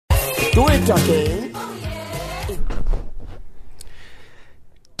Do it again.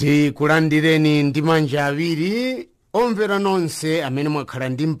 Tikulandireni ndi manja awiri omvera nonse amene mwakhala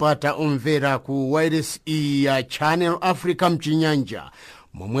ndi mpata omvera ku wireless ya Channel Africa mchinyanja,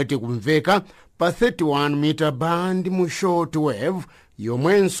 momwe tikumveka pa 31 meter band mu short wave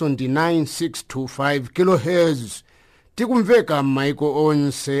yomwenso ndi 9625 kHz. Tikumveka m'maiko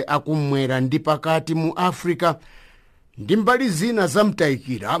onse akumwera ndi pakati mu Africa ndi mbali zina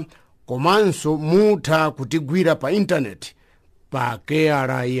zamtayikira, komanso mutha kutigwira pa internet pa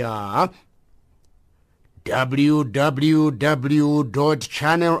keyala ya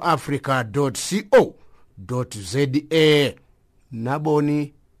www.channelafrica.co.za.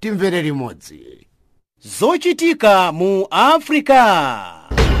 naboni timvere limodzi zochitika mu Africa.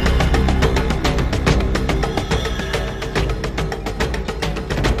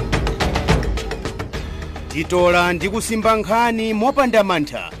 Titola ndi kusimba nkhani mopanda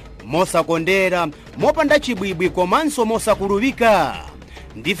mantha, mosakondera, mopanda chibwibwi komanso mosakulubika.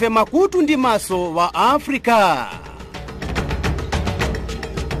 Ndife makutu ndi maso wa Africa.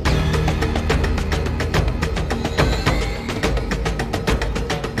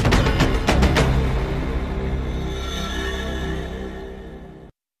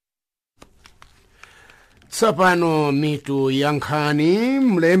 Tsopano mitu ya nkhani.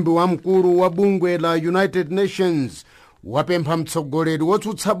 Mlembi wamkulu wa bungwe la United Nations wapempha mtsogoleri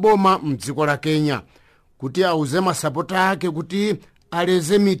wotsutsa boma mdziko la Kenya kuti auze masapota ake kuti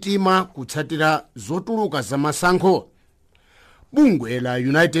aleze mitima kutsatira zotuluka za masankho. Bungwe la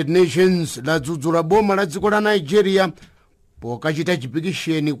United Nations ladzudzula boma la dziko la Nigeria pokachita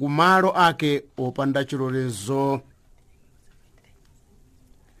chipikisheni ku malo ake opanda chilolezo.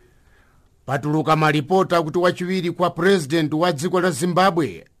 Patuluka malipota kuti wachiwiri kwa president wa dziko la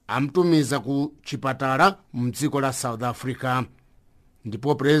Zimbabwe amtumiza ku chipatala mdziko la South Africa.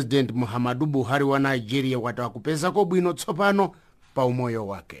 Ndipo president Muhammadu Buhari wa Nigeria wati akupeza bwino tsopano pa umoyo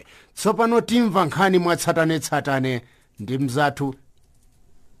wake. Tsopano timva nkhani mwatsatanetsatane ndi mzathu.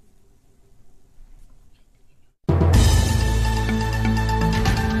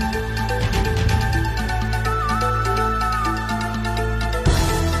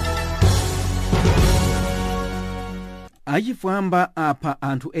 Achifwamba apha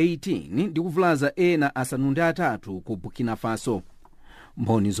anthu 18 ndi kuvulaza ena asanu ndi atatu ku Burkina Faso.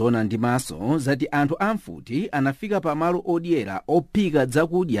 Mboni zona ndi maso zati anthu amfuti anafika pa malo odyera ophika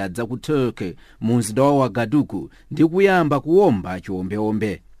zakudya za ku Turkey mu mzinda wa Wagadugu ndi kuyamba kuwomba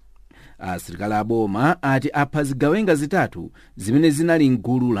chiwombeombe. Asilikali aboma ati apha zigawenga zitatu zimene zinali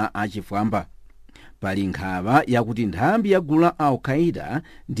mgulu la achifwamba. Pali nkhawa yakuti nthambi ya gulu la Al-Qaeda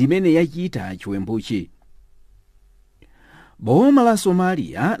ndimene yachita chiwembuchi. Boma la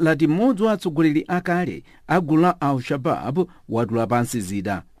Somalia lati mmodzi wa atsogoleri akale a gulu la Al-Shabaab watula pansi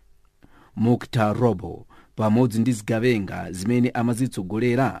zida. Mukhtar Robo pamodzi ndi zigawenga zimene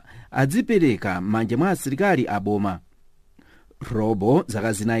amazitsogolera adzipereka m'manja mwa asilikali aboma. Robo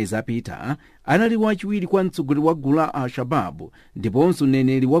zaka zinayi zapita anali wachiwiri kwa mtsogoleri wa gulu la Al-Shabaab ndiponso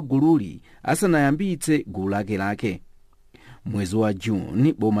mneneri wa gululi asanayambitse gulu lake. Mwezi wa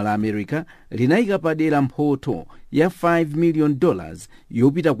Juni boma la America linayika padera mphoto ya $5 million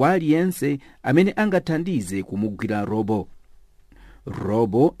yopita kwa aliyense amene angathandize kumugwira Robo.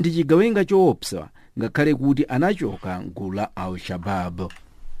 Robo ndi chigawenga choopsa ngakhale kuti anachoka gulu la Al-Shabaab.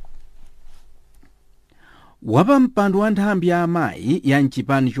 Wapa mpando wa nthambi ya amayi ya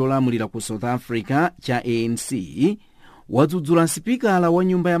mchipani cholamulira ku South Africa cha ANC wadzudzula sipikala wa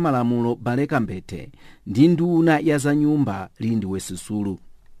nyumba ya malamulo Baleka Mbete ndi nduna ya za nyumba Lindiwe Sisulu.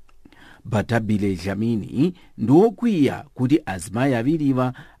 Batabile Dlamini ndi wokwiya kuti azimayi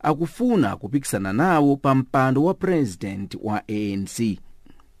awiriwa akufuna kupikisana nawo pa mpando wa president wa ANC.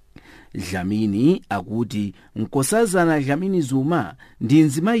 Dlamini akuti nkosazana Dlamini Zuma ndi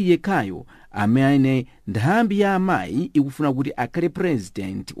mzimayi yekhayo amene nthambi ya amayi ikufuna kuti akhale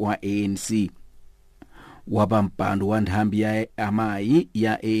president wa ANC. Wapa mpando wa nthambi ya amayi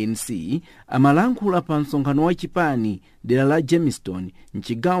ya ANC amalankhula pa msonkhano wa chipani dera la Jamestown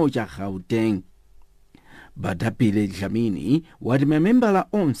mchigawo cha Gauteng. Batabile Dlamini wati mamembala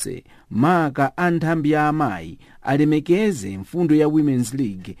onse maka a nthambi ya amayi alemekeze mfundo ya Women's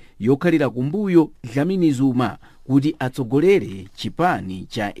League yokhalira kumbuyo Dlamini Zuma kuti atsogolere chipani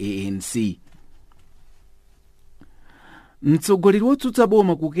cha ANC. Mtsogoleri wotsutsa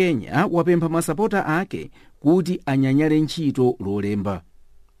boma ku Kenya wapempha masapota ake kuti anyanyale ntchito lolemba.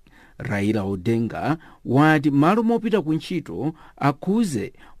 Raila Odinga wati malo mopita ku ntchito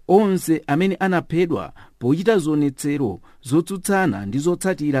akhuze onse amene anaphedwa pochita zionetsero zotsutsana ndi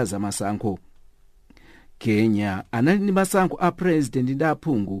zotsatira za masankho. kenya anali ndi masankho a president ndi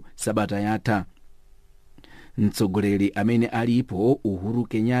aphungu sabata yatha. mtsogoleri amene alipo Uhuru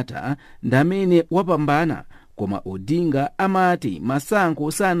Kenyatta ndi amene wapambana, koma Odinga amati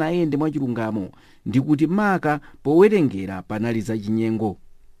masankho sanayende mwachilungamo ndi kuti maka powerengera panali zachinyengo.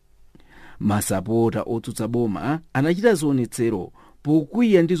 masapota otsutsa boma anachita zionetsero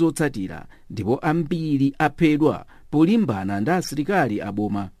pokwiya ndi zotsatira, ndipo ambiri aphedwa polimbana ndi asilikali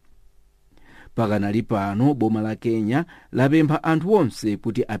aboma. pakanali pano boma la Kenya lapempha anthu onse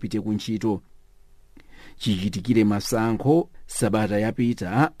kuti apite kuntchito. chichitikire masankho sabata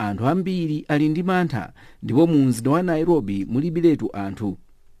yapita, anthu ambiri ali ndi mantha, ndipo mu mzinda wa Nairobi mulibiretu anthu.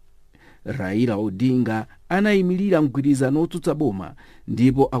 Raila Odinga anayimirira mgwirizano otsutsa boma,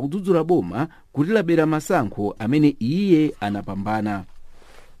 ndipo akudzudzula boma kuti labera masankho amene iye anapambana.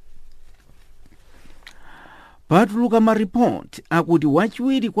 patuluka maripoti akuti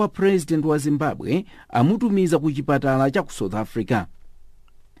wachiwiri kwa president wa Zimbabwe amutumiza ku chipatala cha ku South Africa.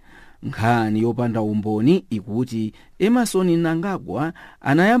 nkhani yopanda umboni ikuti Emmerson Mnangagwa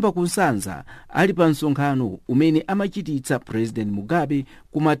anayamba kusanza ali pa msonkhano umene amachititsa president Mugabe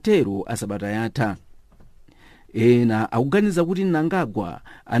kumathero a sabata yatha. ena akuganiza kuti Mnangagwa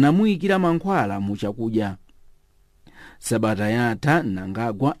anamuyikira mankhwala mu chakudya. sabata yatha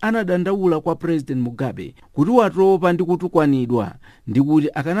Mnangagwa anadandaula kwa president Mugabe kuti watopa ndi kutukwanidwa, ndi kuti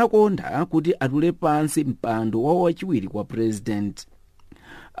akanakonda kuti atule pansi mpando wa wachiwiri kwa president.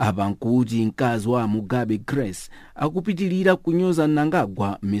 apa nkuti mkazi wa Mugabe Grace akupitilira kunyoza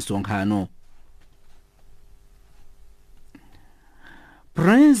Mnangagwa m'misonkhano.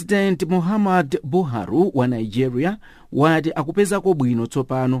 President Muhammad Buhari wa Nigeria wati akupezako bwino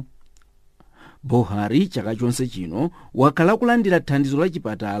tsopano. Buhari chaka chonse chino wakhala kulandira thandizo la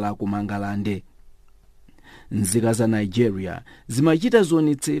chipatala ku Mangalande. nzika za Nigeria zimachita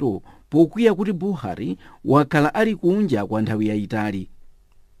zionetsero pokwiya kuti Buhari wakhala ali kunja kwa nthawi yayitali.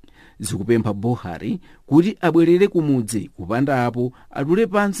 zikupempha Buhari kuti abwerere kumudzi kupanda apo atule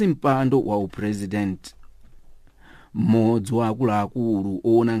pansi mpando wa upresident. mmodzi wa akuluakulu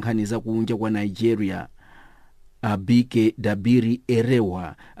oona nkhani zakunja kwa Nigeria, Abike Dabiri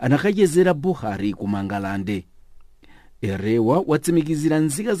Erewa, anakachezera Buhari ku Mangalande. Erewa watsimikizira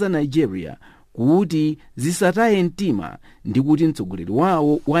nzika za Nigeria kuti zisataye mtima ndi kuti mtsogoleri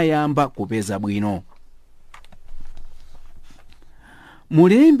wawo wayamba kupeza bwino.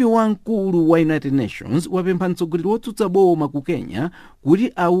 mulembi wamkulu wa United Nations wapempha mtsogoleri wotsutsa boma ku Kenya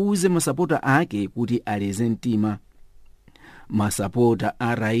kuti auze masapota ake kuti aleze mtima. masapota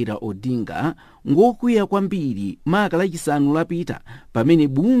a Raila Odinga ngokwiya kwambiri maka lachisanu lapita pamene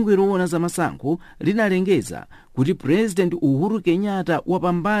bungwe loona za masankho linalengeza kuti president Uhuru Kenyatta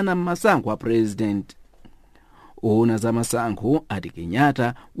wapambana m'masankho a president. oona za masankho ati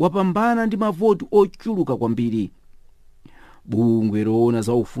Kenyatta wapambana ndi mavoti ochuluka kwambiri. bungwe loona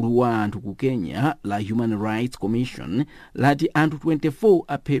za ufulu wa anthu ku Kenya la Human Rights Commission lati anthu 24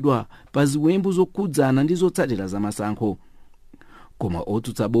 aphedwa pa ziwembu zokhudzana ndi zotsatira za masankho, koma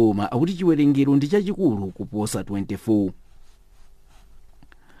otsutsa boma akuti chiwerengero ndi chachikulu kuposa 24.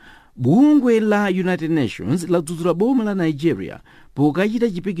 bungwe la United Nations ladzudzula boma la Nigeria pokachita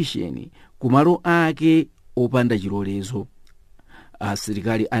chipikisheni kumalo ake opanda chilolezo.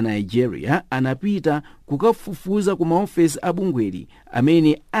 asilikali a Nigeria anapita kukafufuza ku maofesi a bungweli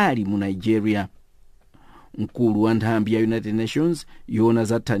amene ali mu Nigeria. mkulu wa nthambi ya United Nations yoona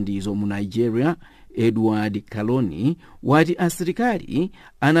za thandizo mu Nigeria, Edward Kaloni, wati asilikali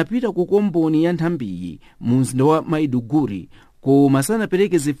anapita ku komboni ya nthambiyi mu mzinda wa Maiduguri koma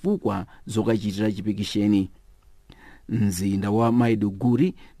sanapereke zifukwa zokachitira chipikisheni. mzinda wa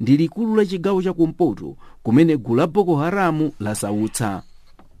Maiduguri ndi likulu la chigawo cha kumpoto kumene gulu la Boko Haramu lasautsa.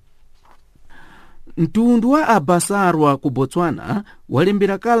 mtundu wa abasarwa ku Botswana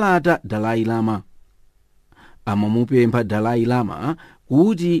walembera kalata Dalai Lama. amamupempha Dalai Lama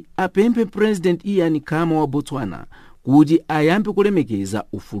kuti apemphe president Ian Khama wa Botswana kuti ayambe kulemekeza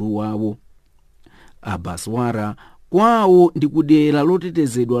ufulu wawo. abaswara kwawo ndi kudera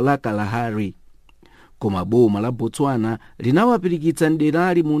lotetezedwa la Kalahari, koma boma la Botswana linawapirikitsa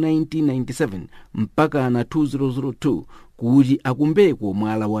nderali mu 1997 mpaka na 2002 kuti akumbeko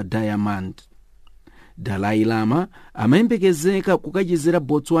mwala wa Diamond. Dalai Lama amayembekezeka kukachezera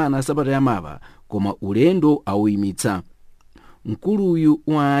Botswana sabata yamawa, koma ulendo auyimitsa. mkuluyu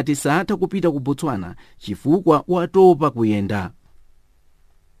wati satha kupita ku Botswana chifukwa watopa kuyenda.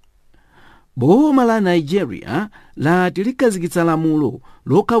 boma la Nigeria lati likazikitsa lamulo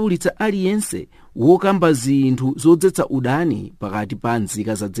lokhawulitsa aliyense wokamba zinthu zodzetsa udani pakati pa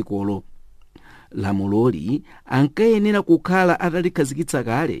nzika za dzikolo. lamuloli ankayenera kukhala atalikhazikitsa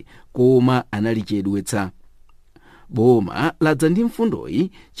kale koma analichedwetsa. Boma ladza ndi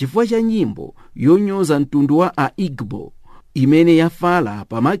mfundoyi chifukwa cha nyimbo yonyoza mtundu wa Aigbo imene yafala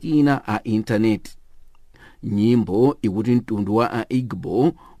pa makina a intaneti. Nyimbo ikuti mtundu wa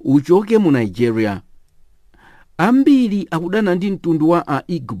Aigbo uchoke mu Nigeria. Ambiri akudana ndi mtundu wa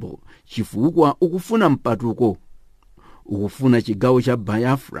Aigbo chifukwa ukufuna mpatuko, ukufuna chigawo cha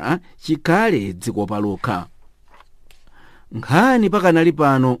Biafra chikhale dziko palokha. Nkhani pakanali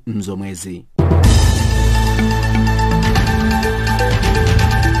pano mzomwezi.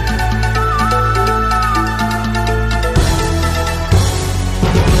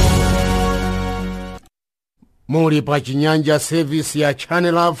 Muli pa Chinyanja service ya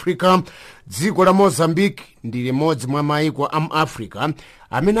Channel Africa. Dziko la Mozambique ndi limodzi mwa maiko a Africa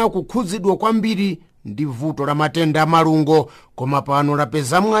amene akukhudzidwa kwambiri ndi vuto la matenda amalungo, koma pano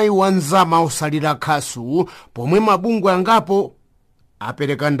lapeza mwayi wanzama osalira khasu pomwe mabungwe angapo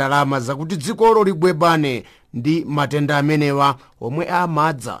apereka ndalama zakuti dzikolo ligwebane ndi matenda amenewa omwe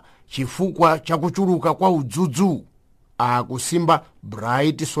amadza chifukwa chakuchuluka kwa udzudzu. Akusimba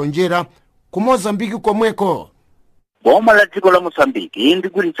Bright Sonjera ku Mozambique komweko. Boma la dziko la Mozambique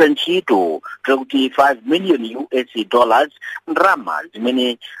ndigwiritsa ntchito kuti $5 million ndalama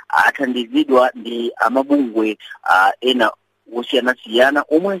zimene athandizidwa ndi amabungwe ena osiyanasiyana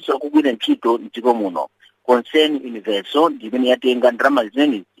omwenso akugwira ntchito mdziko muno. Concern Universal ndimene yatenga ndalama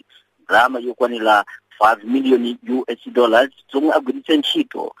zimenezi, ndalama yokwanira $5 million zomwe agwiritsa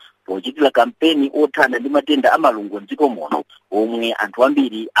ntchito pochitira kampeni othana ndi matenda amalungo mdziko muno omwe anthu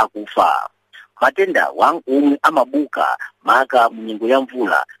ambiri akufa. Matenda omwe amabuka maka munyengo ya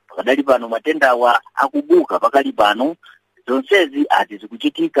mvula, pakadali pano matendawa akubuka pakali pano. Zonsezi ati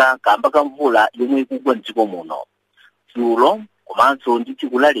zikuchitika kamba ka mvula yomwe ikugwa mdziko muno. Dzulo komanso ndi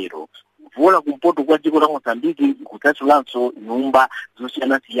tsiku la lero mvula kumpoto kwa dziko la Mozambique ikutasulanso nyumba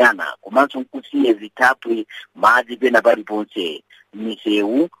zosiyanasiyana komanso nkusiye zitapwe madzi pena paliponse.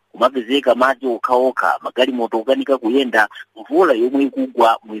 Misewu kumapezeka madzi okhaokha, magalimoto okanika kuyenda mvula yomwe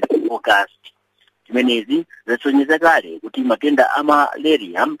ikugwa mwezi August. Zimenezi zasonyeza kale kuti matenda a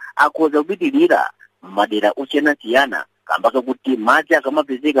malaria akhoza kupitirira madera osiyanasiyana kamba kakuti madzi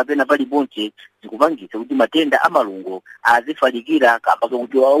akamapezeka pena paliponse zikupangitsa kuti matenda amalungo azifalikira kamba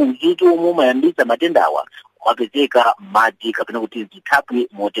kakuti uzitu omwe umayambitsa matendawa kumapezeka madzi kapena kuti zitapwe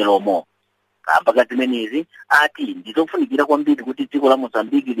moteromo. Kamba ka zimenezi ati ndizofunikira kwambiri kuti dziko la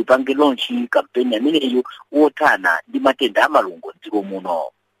Mozambique lipange launch kampeni ameneyo othana ndi matenda amalungo dziko muno.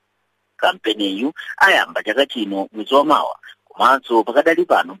 Kampeni iyo ayamba chaka chino mwezi wa mawa, komanso pakadali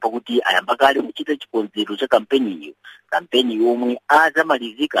pano pakuti ayamba kale kuchita chikonzero cha kampeni iyo. Kampeni yomwe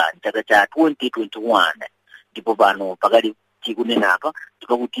azamalizika chaka cha 2021. Ndipo pano pakali tikunenapa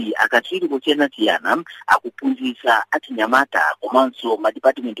pakuti akatswiri osiyanasiyana akuphunzitsa achinyamata komanso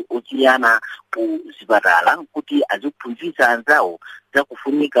madipatimenti osiyana ku zipatala kuti azikuphunzitsa anzawo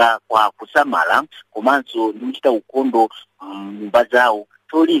zakufunika kwa kusamala komanso ndi kuchita ukhondo nyumba zawo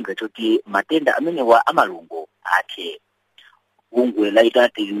cholinga choti matenda amenewa amalungo athe. Bungwe la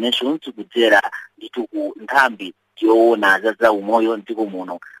United Nations kudzera nditu ku nthambi yoona za umoyo mdziko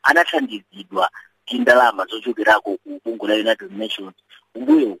muno anathandizidwa ndalama zochokerako ku bungwe la United Nations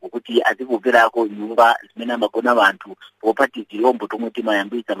umbuyo kuti azikuperako nyumba zimene amagona anthu popati zilombo tomwe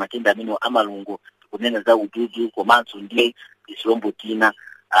timayambitsa matenda amene amalungo, kunena za udzudzu komanso ndi zilombo tina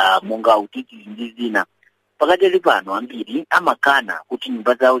monga utiti ndi zina. Pakadali pano ambiri amakana kuti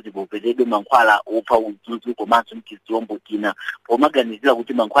nyumba zawo zipopezedwe mankhwala opha udzudzu komanso ndi zilombo tina, pomaganizira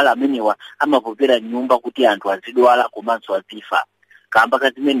kuti mankhwala amenewa amapopera nyumba kuti anthu azidwala komanso azifa. Kamba ka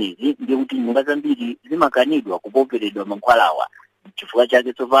zimenezi ndi kuti nyumba zambiri zimakanidwa kupoperedwa mankhwalawa. Chifukwa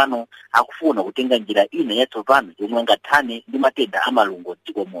chake tsopano akufuna kutenga njira ina yatsopano yomwe angathane ndi matenda amalungo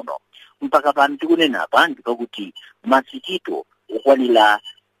dziko muno. Mpaka pano tikunenapa ndipakuti masikito okwanira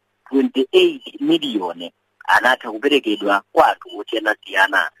 28 miliyoni anatha kuperekedwa kwa anthu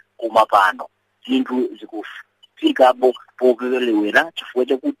osiyanasiyana, koma pano zinthu zikufika popewelewera chifukwa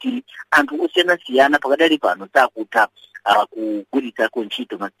chakuti anthu osiyanasiyana pakadali pano sakutha kugwiritsako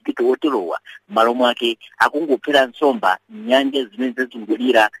ntchito masikito oterowa. M'malo mwake akungophera nsomba nyanja zimene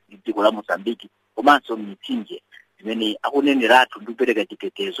zazungulira dziko la Mozambique komanso mitsinje zimene akuneneratu ndi kupereka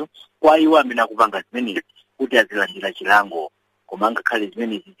chitetezo kwa iwo amene akupanga zimenezi kuti azilandira chilango. Koma ngakhale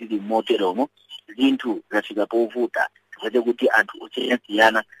zimenezi zili moteromo zinthu zafika povuta chifukwa chakuti anthu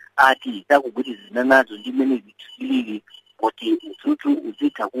osiyanasiyana ati zakugwirizana nazo ndi mmene zilili kuti udzudzu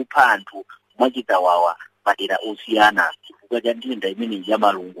uzitha kupha anthu mwachitawawa madera osiyana chifukwa cha nthenda imene ya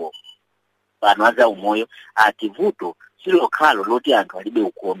malungo. Pano aza umoyo ati vuto silokhalo loti anthu alibe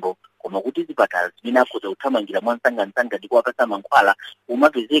ukhondo, koma kuti zipatala zimene akhoza kuthamangira mwansanga ndi kuwapatsa mankhwala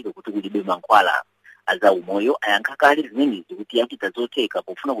umapezeka kuti kulibe mankhwala. Azaumoyo ayankha kale zimenezi kuti achita zotheka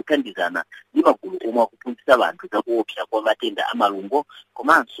pofuna kuthandizana ndi magulu omwe akuphunzitsa anthu zakuopsa kwa matenda amalungo,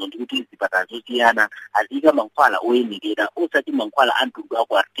 komanso ndi kuti zipatala zosiyana aziyika mankhwala oyenerera osati mankhwala a mtundu wa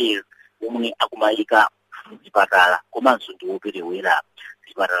quartel omwe akumayika mzipatala komanso ndi woperewera.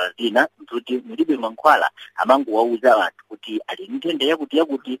 Zipatala zina nzoti mulibe mankhwala amangowauza anthu kuti ali ndi nthenda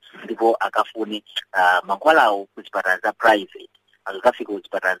yakuti ndipo akafune mankhwalawo ku zipatala za private. Akafika ku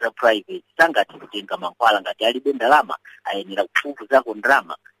zipatala za private sangathe kutenga mankhwala ngati alibe ndalama, ayenera kufufuzako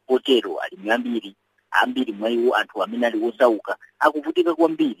ndalama. Potero alimi ambiri mwa iwo anthu amene ali osauka akuvutika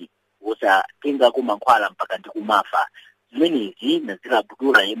kwambiri osatengako mankhwala mpaka ndi kumafa. Zimenezi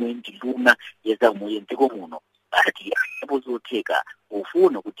nazilabudula yemwe ndi nduna ya zaumoyo mdziko muno ati zotheka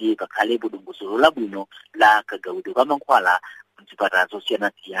pofuna kuti pakhalepo dongosolo labwino la kagawidwe ka mankhwala mzipatala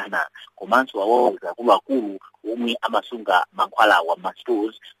zosiyana-siyana, komanso awauza akuluakulu omwe amasunga mankhwala wa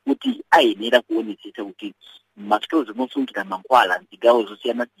mastores kuti ayenera kuonetsetsa kuti mastores mosungira mankhwala mzigawo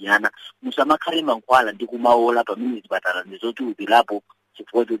zosiyana-siyana musamakhale mankhwala ndi kumaola pamene zipatala ndizochulukirapo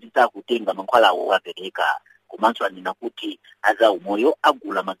chifukwa choti sakutenga mankhwalawo apereka. Komanso anena kuti azaumoyo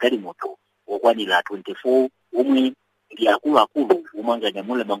agula magalimoto okwanira 24 omwe ndi akuluakulu omwe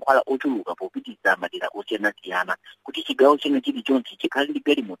anganyamula mankhwala ochuluka popititsa madera osiyana-siyana kuti chigawo chene chilichonse chikhale ndi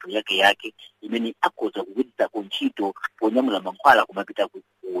galimoto yake imene akhoza kugwiritsako ntchito ponyamula mankhwala kumapita ku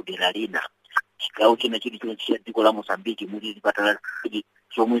dera lina. Chigawo chene chilichonse cha dziko la Mozambique muli zipatala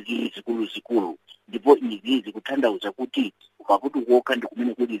zomwe zili zikuluzikulu, ndipo izi zikutanthauza kuti pakuti kuokha ndi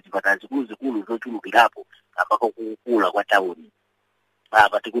kumene kuli zipatala zikuluzikulu zochulukirapo apaka kukula kwa tauni.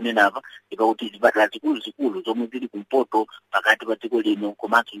 Patikunenapa ipakuti zipatala zikuluzikulu zomwe zili kumpoto pakati pa dziko lino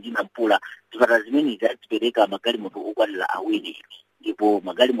komanso ndi Nampula, zipatala zimenezi azipereka magalimoto okwanira 2 ndipo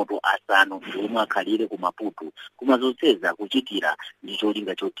magalimoto 5 ndi omwe akhalire ku Maputo. Koma zonseza kuchitira ndi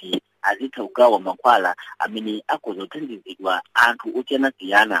cholinga choti azitha kugawa mankhwala amene akhoza kuthandizidwa anthu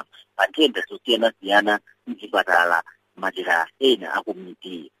osiyana-siyana pa nthenda zosiyana-siyana mzipatala madera ena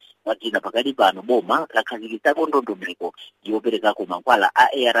akumiti. Mwachina pakali pano boma lakhazikitsako ndondomeko yoperekako mankhwala a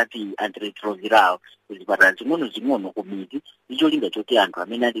ART antiretroviral ku zipatala zing'ono kumiti ndi cholinga choti anthu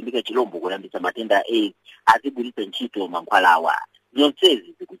amene ali ndi chilombo choyambitsa matenda a AIDS azigwiritsa ntchito mankhwalawa.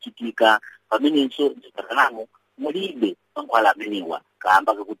 Zonsezi zikuchitika pamenenso mzipatalamo mulibe mankhwala amenewa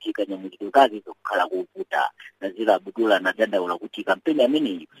kamba kakuti kanyamulidwe kake kakukhala kovuta. Nazilabudula nadandaula kuti kampeni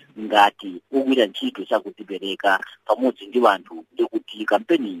ameneyi ngati ogwira ntchito sakudzipereka pamodzi ndi anthu ndikuti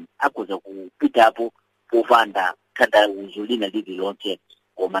kampeni akhoza kupitapo popanda tanthauzo lina lililonse,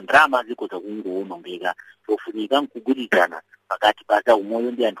 koma ndalama zikhoza kungowonongeka. Pofunika nkugwirizana pakati pa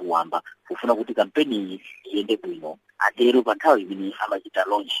zaumoyo ndi anthu wamba pofuna kuti kampeni iyi iyende bwino. Atero pa nthawi imene amachita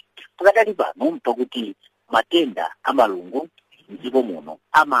launch pakatali pano pakuti matenda amalungo mdziko muno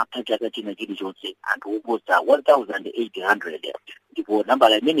amapha chaka china chilichonse anthu oposa 1,800, ndipo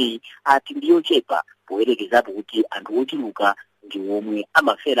nambala imeneyi ati ndiyochepa poyerekezapo kuti anthu ochuluka ndi omwe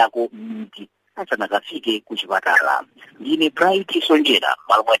amaferako m'midzi asanakafike ku chipatala. Ndine Bright Sonjera,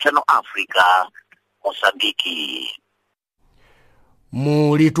 malo mwa Channel Africa, Mozambique.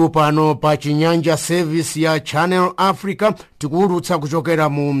 Mulitu pano pa Chinyanja service ya Channel Africa tikuwulutsa kuchokera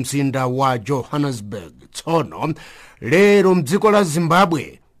mu mzinda wa Johannesburg. Tsono lero mdziko la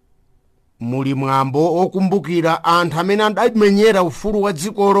Zimbabwe muli mwambo okumbukira anthu amene adamenyera ufulu wa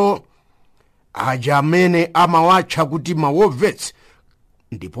dzikolo aja amene amawatcha kuti mawovets,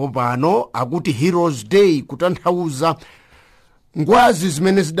 ndipo pano akuti Heroes Day kutanthauza ngwazi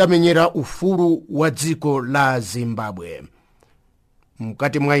zimene zidamenyera ufulu wa dziko la Zimbabwe.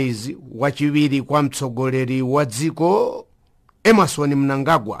 Mkati mwa izi wachiwiri kwa mtsogoleri wa dziko Emerson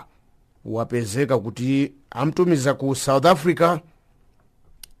Mnangagwa wapezeka kuti amtumiza ku South Africa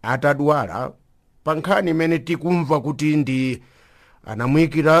atadwala pa nkhani imene tikumva kuti ndi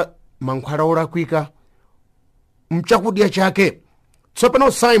anamuyikira mankhwala olakwika mchakudya chake.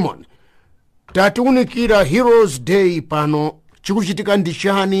 Tsopano Simon, tatiunikira Heroes Day pano chikuchitika ndi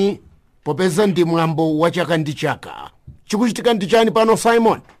chani popeza ndi mwambo wa chaka ndi chaka? Chikuchitika ndi chani pano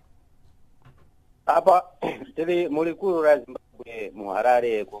Simon? Apa tili mulikulu la Zimbabwe mu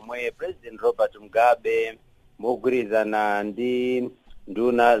Harare komwe President Robert Mugabe mogwirizana ndi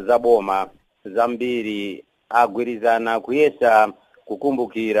nduna zaboma zambiri agwirizana kuyesa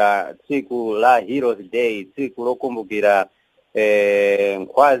kukumbukira tsiku la Heroes Day, tsiku lokumbukira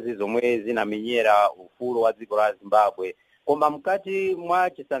nkwazi zomwe zinamenyera ufulu wa dziko la Zimbabwe. Koma mkati mwa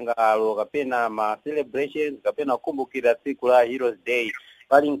chisangalalo kapena ma celebrations kapena kukumbukira tsiku la Heroes Day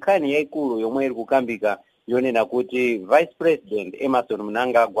pali nkhani yaikulu yomwe iri kukambika yonena kuti Vice President Emerson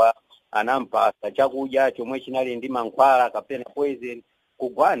Mnangagwa anampasa chakudya chomwe chinali ndi mankhwala kapena poison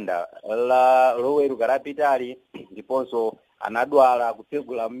kugwanda la loweruka lapitali, ndiponso anadwala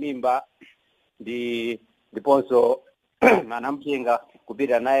kutsegula m'mimba ndiponso anamutenga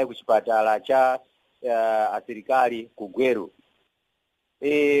kupita naye ku chipatala cha asilikali ku Gweru.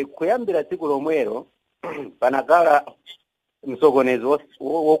 Kuyambira tsiku lomwero panakala msokonezo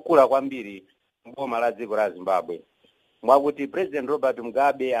wokula kwambiri mboma la dziko la Zimbabwe, mwakuti President Robert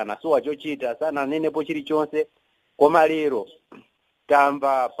Mugabe anasowa chochita sananenepo chilichonse. Koma lero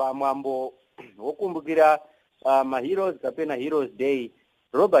tamva pamwambo wokumbukira maheroes kapena Heroes Day,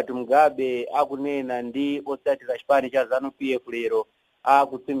 Robert Mugabe akunena ndi otsatira chipani cha ZANU-PF lero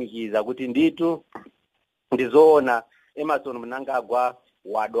akutsimikiza kuti nditu ndizoona Emerson Mnangagwa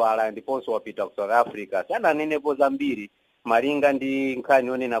wadwala ndiponso wapita ku South Africa. Sananenepo zambiri malinga ndi nkhani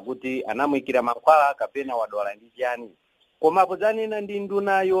yonena kuti anamwikira mankhwala kapena wadwala ndi chani. Koma podzanena ndi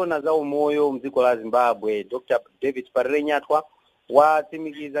nduna yona za umoyo mdziko la Zimbabwe, Dr. David Parrenyatwa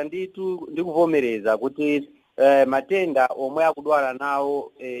watsimikiza nditu ndikuvomereza kuti matenda omwe akudwala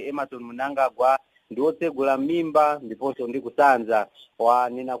nawo Emerson Mnangagwa ndi otsegula mimba ndiponso ndi kusanza.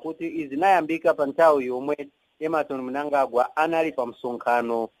 Wanena kuti izi nayambika pa nthawi yomwe Emerson Mnangagwa anali pa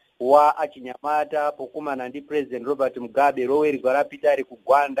msonkhano wa achinyamata pokumana ndi President Robert Mugabe loweruka lapitali ku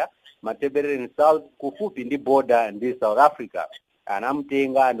Gwanda, Matabeleland South, kufupi ndi border ndi South Africa.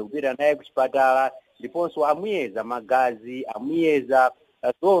 Anamutenga ndikupita naye ku chipatala ndiponso amuyeza magazi, amuyeza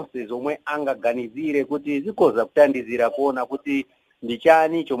zonse zomwe angaganizire kuti zikoza kutandizira kuona kuti ndi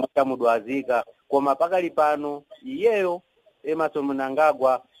chani chomwe chamudwazika. Koma pakali pano iyeyo Emerson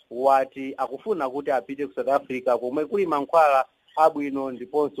Mnangagwa wati akufuna kuti apite ku South Africa komwe kuli mankhwala abwino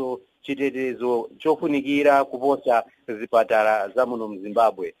ndiponso chitetezo chofunikira kuposa zipatala za muno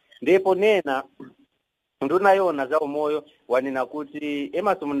mZimbabwe. Ndipo nena nduna yona za umoyo wanena kuti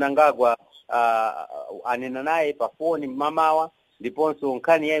Emerson Mnangagwa anena naye pa phone mamawa, ndiponso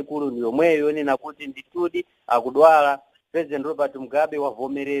nkhani yaikulu ndi yomweyo yonena kuti nditudi akudwala. President Robert Mugabe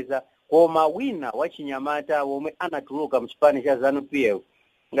wavomereza, koma wina wachinyamata womwe anatuluka mchipani cha ZANU-PF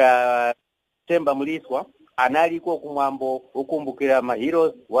Temba Mliswa analiko kumwambo ukumbukira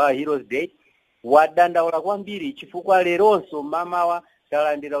maheroes wa Heroes Day, wadandaula kwambiri chifukwa leronso mamawa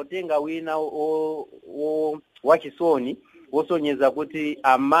talandira utenga wina wachisoni wosonyeza kuti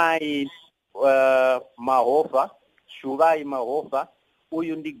amayi Mahofa, Shuvai Mahofa,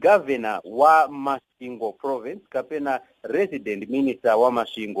 uyu ndi governor wa Masvingo province kapena resident minister wa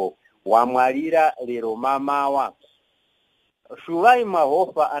Masvingo, wamwalira lero mamawa. Shuvai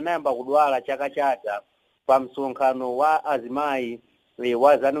Mahofa anayamba kudwala chaka chatha pa msonkhano wa azimayi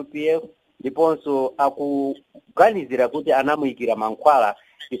wa ZANU-PF, ndiponso akuganizira kuti anamuyikira mankhwala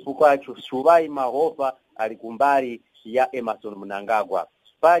chifukwa Shuvai Mahofa ali kumbali ya Emerson Mnangagwa.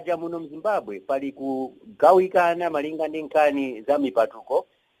 Paja muno mZimbabwe pali kugawikana malinga ndi nkhani za mipatuko,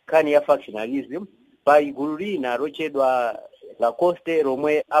 nkhani ya factionalism. Pa gulu lina lochedwa la Coste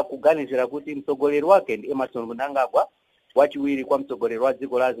romwe akuganizira kuti mtsogoleri wake ndi Emerson Mnangagwa, wachiwiri kwa mtsogoleri wa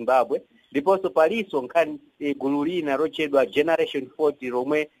dziko la Zimbabwe. Ndiponso paliso nkhani gulu lina lochedwa Generation 40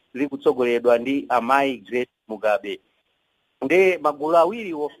 romwe likutsogoledwa ndi amayi Grace Mugabe. Nde magulu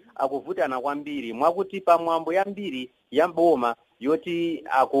awiriwo akuvutana kwambiri, mwakuti pamwambo yambiri ya mboma yoti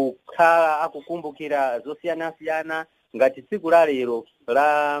akukhala akukumbukira zosiyana-siyana ngati tsiku la lero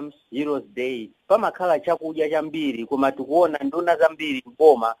la Heroes Day pamakhala chakudya chambiri, koma tikuona nduna zambiri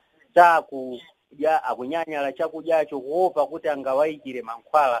mboma sakudya, akunyanyala chakudyacho kuopa kuti angawayikire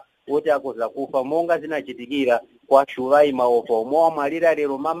mankhwala oti akoza kufa, monga zinachitikira kwa Shuvai Mahofa omwe wamwalira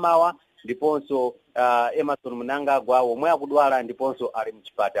lero mamawa, ndiponso Emerson Mnangagwa omwe akudwala ndiponso ali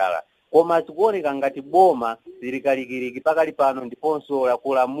mchipatala. Koma sikuoneka ngati boma lilikalikiriki pakali pano, ndiponso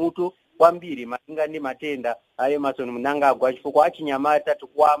lakula mutu kwambiri malinga ndi matenda a Emerson Mnangagwa chifukwa achinyamata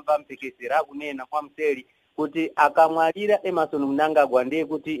tikuwamba mpekesera akunena kwa mseli kuti akamwalira Emerson Mnangagwa ndiye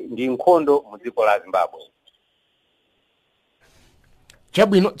kuti ndi nkhondo mu dziko la Zimbabwe.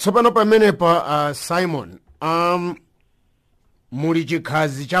 Chabwino, tsopano pamenepa Simon, muli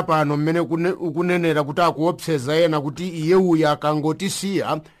chikhazi chapano mmene ukunenera kuti akuopseza ena kuti iye uya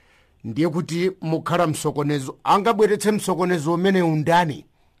akangotisiya ndiye kuti mukhala msokonezo. Angabweretse msokonezo umene undani?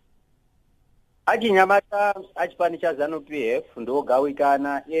 Achinyamata achipani cha ZANU-PF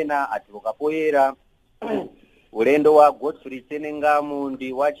ndogawikana, ena atiloka poyera ulendo wa Godfrey Senengamu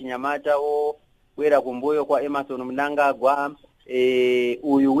ndi wachinyamata obwera kumbuyo kwa Emerson Mnangagwa.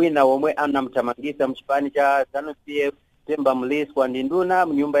 Uyu wina womwe anamthamangisa mchipani cha ZANU-PF Temba Mliswa ndi nduna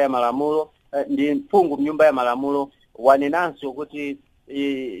mnyumba ya malamulo, ndi mphungu mnyumba ya malamulo, wanenanso kuti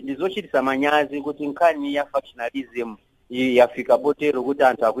ndizochitisa manyazi kuti nkhani ya factionalism yafika potero kuti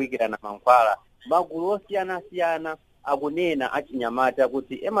anthu akuyikirana mankhwala. Magulu osiyana-siyana akunena achinyamata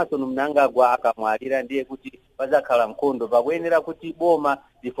kuti Emerson Mnangagwa akamwalira ndiye kuti pazakhala nkhondo, pakuyenera kuti boma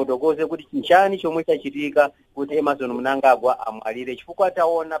lifotokoze kuti nchani chomwe chachitika kuti Emerson Mnangagwa amwalire, chifukwa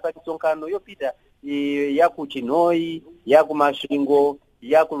taona pa misonkhano yopita ya ku Chinoi, ya ku Masvingo,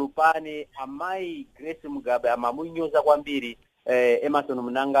 ya ku Lupane, amayi Grace Mugabe amamunyoza kwambiri Emerson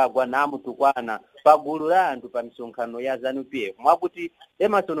Mnangagwa namutukwana pagulu la anthu pa misonkhano ya ZANU-PF. Mwakuti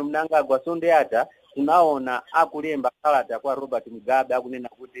Emerson Mnangagwa sonde ata tunaona akulemba kalata kwa Robert Mugabe akunena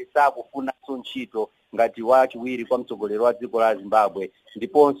kuti sakufuna ntchito ngati wachiwiri kwa mtsogoleri wa dziko la Zimbabwe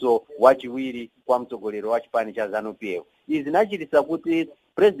ndiponso wachiwiri kwa mtsogoleri wa chipani cha ZANU-PF. Izi zinachititsa kuti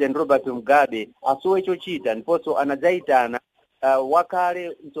President Robert Mugabe asowe chochita, ndiponso anadzaitana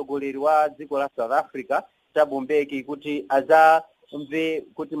wakale mtsogoleri wa dziko la South Africa Thabo Mbeki kuti azamve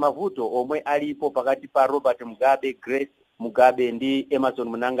kuti mavuto omwe alipo pakati pa Robert Mugabe, Grace Mugabe ndi Emerson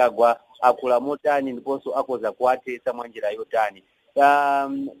Mnangagwa akula motani ndiponso akoza kuwathetsa mwanjira yotani.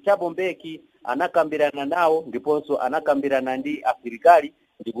 Thabo Mbeki anakambirana nawo ndiponso anakambirana ndi asilikali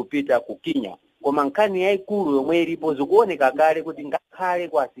ndikupita ku Kenya. Koma nkhani yayikulu yomwe ilipo zikuoneka kale kuti ngakhale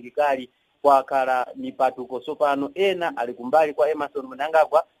kwa asilikali kwakhala mipatuko tsopano, ena ali kumbali kwa Emerson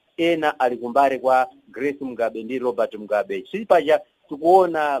Mnangagwa, ena ali kumbali kwa Grace Mugabe ndi Robert Mugabe. Sipaja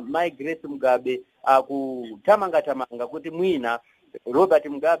tikuona Mai Grace Mugabe akuthamanga kuti mwina Robert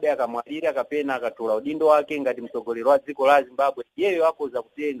Mugabe akamwalira akapena akatola udindo wake ngati mtsogoleri wa dziko la Zimbabwe, yeyo akoza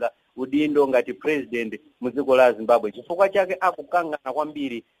kutenga udindo ngati president mu dziko la Zimbabwe. Chifukwa chake akukangana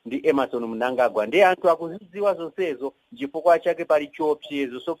kwambiri ndi Emerson Mnangagwa, ndi anthu akuzidziwa zonsezo. Chifukwa chake pali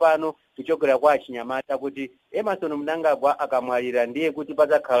chiopsezo tsopano kuchokera kwa achinyamata kuti Emerson Mnangagwa akamwalira ndiye kuti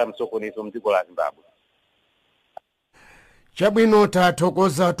pazakhala msokonezo mu dziko la Zimbabwe. Chabwino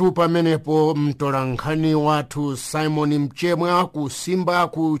tathokoza tu pamenepo mtolankhani wathu Simon Mchemwa kusimba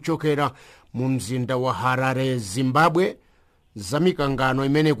kuchokera mu mzinda wa Harare, Zimbabwe, za mikangano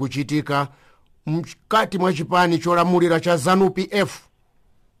imene kuchitika mkati mwa chipani cholamulira cha ZANU-PF,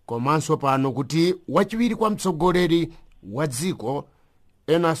 komanso pano kuti wachiwiri kwa mtsogoleri wa dziko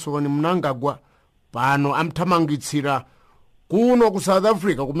Emerson Mnangagwa pano amthamangitsira kuno ku South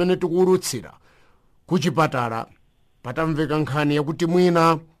Africa kumene tikuwulutsira ku chipatala. Patamveka nkhani yakuti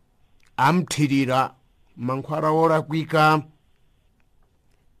mwina amthirira mankhwala olakwika,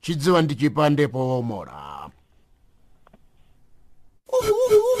 chidziwa ndi chipande powomora.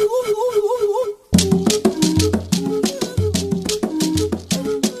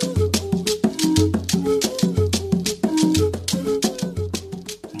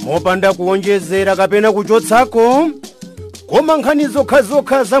 Mopanda kuonjezera kapena kuchotsako, koma nkhani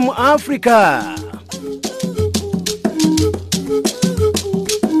zokhazokha za mu Africa.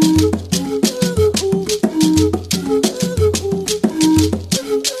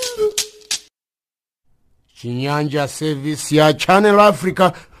 Chinyanja service ya Channel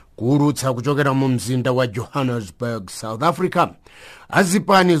Africa kuwulutsa kuchokera mu mzinda wa Johannesburg, South Africa.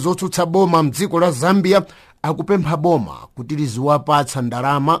 Azipani zotsutsa boma mdziko la Zambia akupempha boma kuti liziwapatsa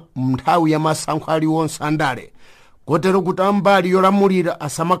ndalama mnthawi ya masankho aliwonse andale, kotero kuti ambali yolamulira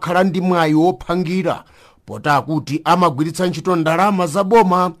asamakhala ndi mwayi wophangira pota kuti amagwiritsa ntchito ndalama za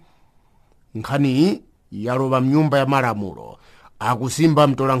boma. Nkhaniyi yalowa mnyumba ya malamulo, akusimba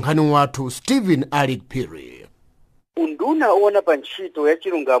mtolankhani wathu Stephen Alec Perry. Unduna owona pa ntchito ya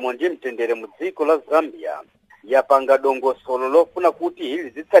chilungamo ndi mtendere mu dziko la Zambia yapanga dongosolo lofuna kuti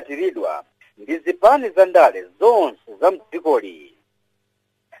lizitsatiridwa ndi zipani za ndale zonse za mdzikoli.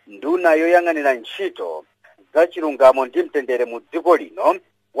 Nduna yoyang'anira ntchito za chilungamo ndi mtendere mu dziko lino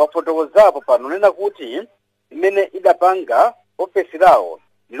wafotokozapo panonena kuti imene idapanga ofesi lawo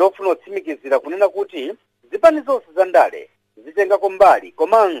lilofuna kutsimikizira kunena kuti zipani zonse za ndale zitengako mbali,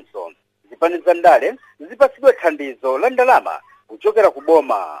 komanso zipani za ndale zipatsidwe thandizo la ndalama kuchokera ku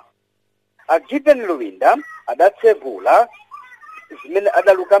boma. Given Luwinda adatsegula zimene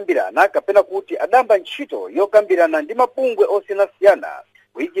adalukambirana kapena kuti adamba ntchito yokambirana ndi mabungwe osiyanasiyana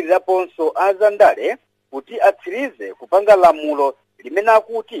kuyikiriraponso azandale kuti atsirize kupanga lamulo limene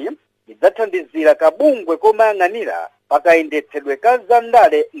akuti lidzathandizira kabungwe komayang'anira pakayendetsedwe ka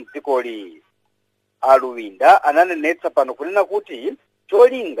zandale mdzikoli. Aluwinda ananenetsa pano kunena kuti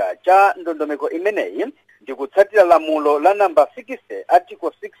cholinga cha ndondomeko imeneyi ndi kutsatira lamulo la namba 60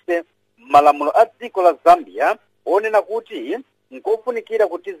 article 60 malamulo a dziko la Zambia onena kuti nkofunikira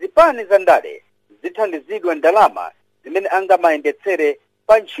kuti zipani za ndale zithandizidwe ndalama zimene angamayendetsere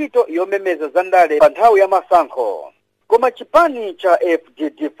pa ntchito yomemeza za ndale pa nthawi ya masankho. Koma chipani cha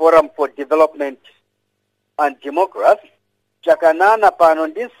FDD Forum for Development and Democracy chakanana pano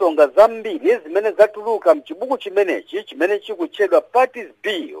ndi nsonga zambiri zimene zatuluka mchibuku chimenechi chimene chikutchedwa Parties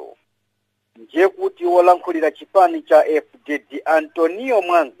Bill. Ndiye kuti wolankhulira chipani cha FDD Antonio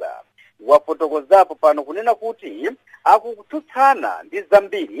Mwanza wafotokozapo pano kunena kuti akutsutsana ndi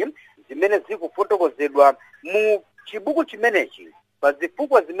zambiri zimene zikufotokozedwa mu chibuku chimenechi pa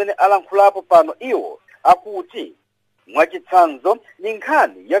zifukwa zimene alankhulapo pano. Iwo akuti mwachitsanzo ni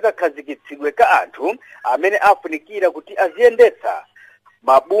nkhani yakakhazikitsidwe ka anthu amene afunikira kuti aziyendetsa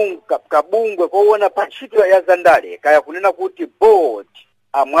kabungwe koona pa ntchito ya zandale, kaya kunena kuti board.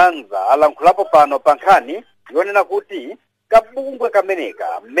 Amwanza alankhulapo pano pa nkhani yonena kuti kabungwe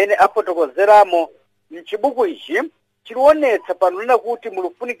kameneka mmene afotokozeramo mchibuku ichi chilionetsa pano nena kuti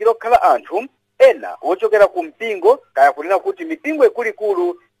mulufunikiro khala anthu ena ochokera ku mpingo, kaya kunena kuti mipingo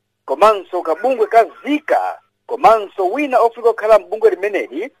ikuluikulu, komanso kabungwe kazika, komanso wina ofika khala mbungwe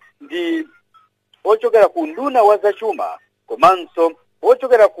limeneli ndi ochokera ku nduna wa zachuma, komanso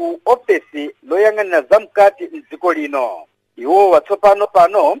ochokera ku ofesi loyang'anira zamkati mdziko lino. Iwo watsopano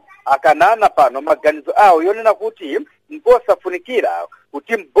pano akanana pano maganizo awo yonena kuti nkosafunikira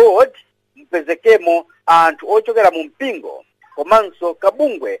kuti board mpezekemo anthu ochokera mu mpingo, komanso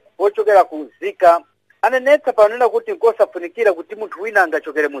kabungwe ochokera ku zika. Anenetsa panena kuti nkosafunikira kuti munthu wina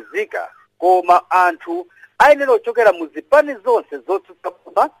angachokere mu zika, koma anthu ayenera ochokera mu zipani zonse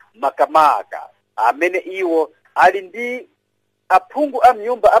zotsutsa makamaka amene iwo ali ndi aphungu a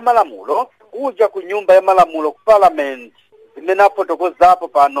mnyumba amalamulo kuja ku nyumba ya malamulo ku parliament. Zimene afotokozapo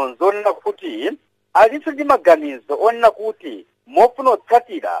pano nzonena kuti alinso ndi maganizo onena kuti mofuna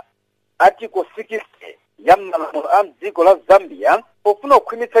otsatira article 60 ya malamulo a mdziko la Zambia pofuna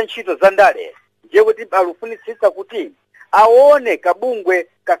kukhwimitsa ntchito za ndale, ndiye kuti alufunitsitsa kuti aone kabungwe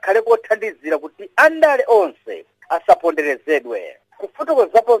kakhale kothandizira kuti andale onse asaponderezedwe.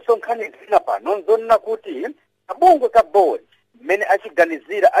 Kufotokozaponso nkhani zina pano nzonena kuti kabungwe ka board mmene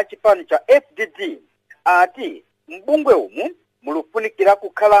achiganizira achipani cha FDD ati mbungwe umu mulufunikira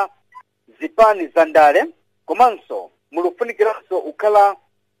kukhala zipani za ndale, komanso mulufunikiranso ukhala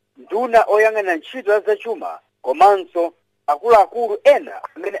nduna oyang'anira ntchito za chuma, komanso akuluakulu ena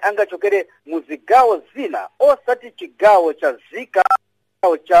amene angachokere mu zigawo zina osati chigawo cha zika,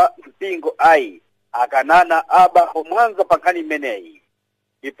 chigawo cha mpingo ayi. Akanana aba Mwanza pa nkhani imeneyi.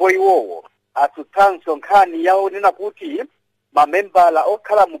 Ipo iwowo atsutsanso nkhani yawo nena kuti mamembala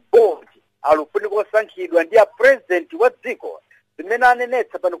okhala mu board alufunika osankhidwa ndi a president wa dziko. Zimene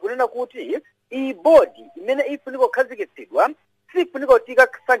anenetsa pano kunena kuti iyi board imene ifunika kukhazikitsidwa sifunika kuti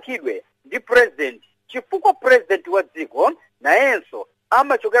ikasankhidwe ndi president, chifukwa president wa dziko nayenso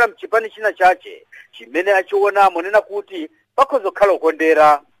amachokera mchipani china chache chimene achionamo nena kuti pakhozokhala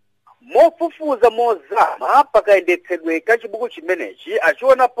ukondera. Mofufuza mozama pakayendetsedwe ka chibuku chimenechi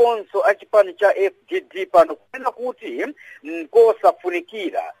achionaponso achipani cha FDD pano kunena kuti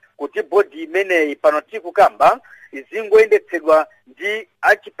nkosafunikira kuti bodi imeneyi pano tikukamba izingoyendetsedwa ndi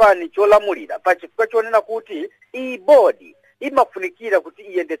achipani cholamulira, pachifukwa chonena kuti iyi bodi imafunikira kuti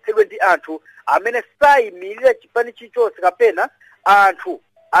iyendetsedwe ndi anthu amene sayimirira chipani chichonse kapena anthu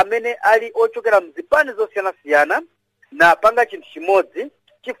amene ali ochokera mzipani zosiyanasiyana na panga chinthu chimodzi,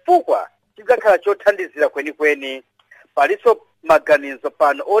 chifukwa chizakhala chothandizira kwenikweni. Paliso maganizo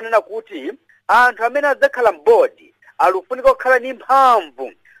pano onena kuti anthu amene adzakhala mbodi alufunika kukhala ni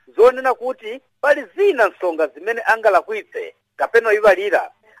mphamvu zonena kuti pali zina nsonga zimene angalakwitse kapena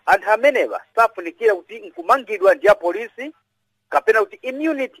iwalira. Anthu amenewa safunikira kuti nkumangidwa ndi apolisi kapena kuti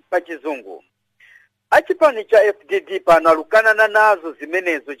immunity pa chizungu. Achipani cha FDD pano alukanana nazo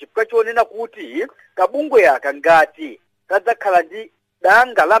zimenezo chifukwa chonena kuti kabungwe yaka ngati kadzakhala ndi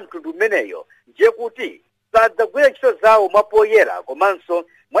danga la mtundu umeneyo, ndiye kuti sadzagwira ntchito zawo mwapoyera komanso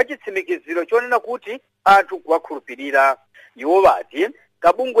mwachitsimikiziro chonena kuti anthu kuwakhulupirira. Iwo bati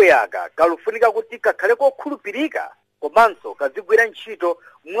kabungwe yaka kalufunika kuti kakhale kokhulupirika komanso kazigwira ntchito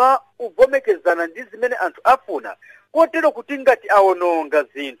mwa uvomekezana ndi zimene anthu afuna, kotero kuti ngati awononga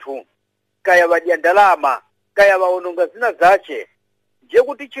zinthu kaya wadya ndalama kaya waononga zina zache, ndiye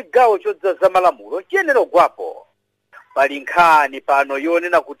kuti chigawo chodzaza malamulo chiyenera kugwapo. Pali nkhani pano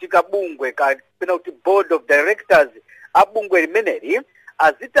yonena kuti kabungwe kapena kuti board of directors abungwe limeneli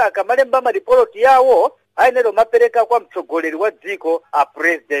azitaka malemba maripoti yawo ayenera mapereka kwa mtsogoleri wa dziko a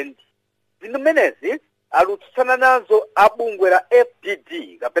president. Zinthu menezi alutsutsana nazo abungwe la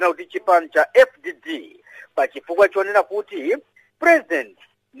FDD kapena kuti chipani cha FDD pachifukwa chonena kuti president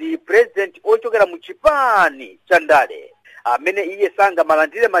ni president ochokera mu chipani cha ndale amene iye sanga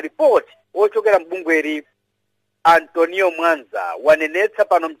malandire maripoti ochokera mbungweri. Antonio Mwanza wanenetsa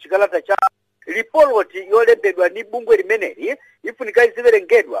pano mchikalata cha ripoti yolembedwa ni bungwe limeneli ifunika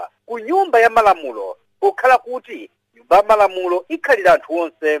iziwerengedwa ku nyumba ya malamulo kukhala kuti nyumba ya malamulo ikhalira anthu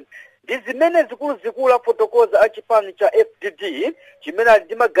onse. Ndi zimene zikuluzikulu afotokoza a chipani cha FDD chimene ali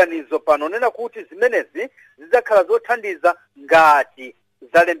ndi maganizo pano nena kuti zimenezi zidzakhala zothandiza ngati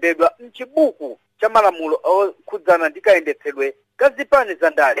zalembedwa mchibuku cha malamulo okhudzana ndi kayendetsedwe ka zipani za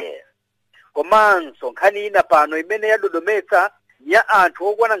ndale. Komanso nkhani ina pano imene yadodometsa ya anthu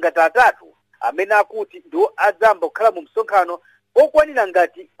okwana ngati atatu amene akuti ndiwo adzamba kukhala mu msonkhano okwanira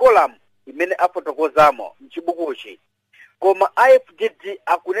ngati kolamu imene afotokozamo mchibukuchi. Koma AFDD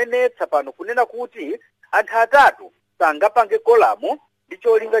akunenetsa pano kunena kuti anthu atatu sangapange kolamu ndi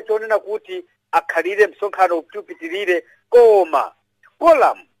cholinga chonena kuti akhalire msonkhano upitirire, koma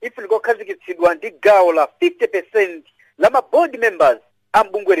kolamu ifunika kukhazikitsidwa ndi gawo la 50% la ma board members a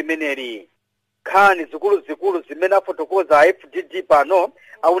mbungwe limeneli. Nkhani zikulu zimene afotokoza AFDD pano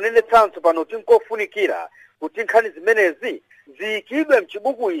akunenetsanso pano kuti nkofunikira kuti nkhani zimenezi ziyikidwe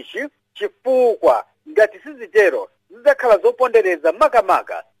mchibuku ichi chifukwa ngati sizitero zidzakhala zopondereza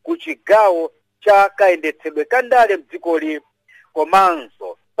makamaka ku chigawo cha kayendetsedwe ka ndale mdzikoli.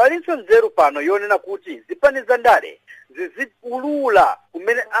 Komanso palinso nzeru pano yonena kuti zipani za ndale ziziulula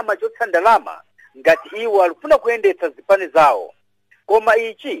kumene amachotsa ndalama ngati iwo alufuna kuyendetsa zipani zawo. Koma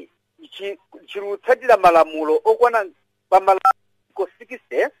ichi chilutsatira malamulo okwana pa malamulo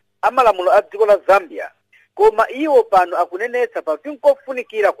 60 amalamulo a dziko la Zambia. Koma iwo pano akunenetsa pakuti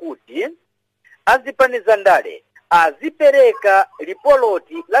nkofunikira kuti azipani za ndale azipereka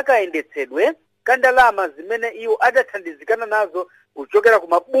ripoloti la kayendetsedwe ka ndalama zimene iwo adathandizikana nazo kuchokera ku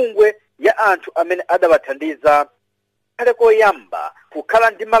mabungwe ya anthu amene adawathandiza. Kale koyamba kukhala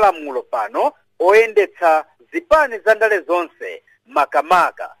ndi malamulo pano oyendetsa zipani za ndale zonse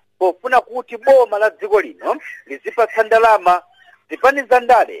makamaka pofuna kuti boma la dziko lino lizipatsa ndalama zipani za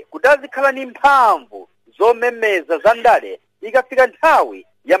ndale kuti azikhala ni mphamvu zomemeza za ndale ikafika nthawi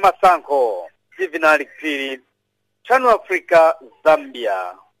ya masankho. Steven Phiri, Channel Africa,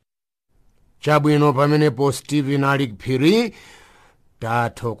 Zambia. Chabwino pamenepo Steven Phiri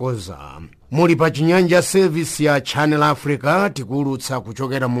tathokoza. Muli pa Chinyanja service ya Channel Africa tikuulutsa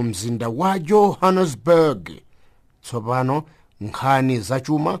kuchokera mu mzinda wa Johannesburg. Tsopano nkhani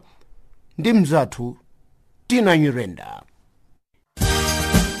zachuma ndi mzathu Tina Nyirenda.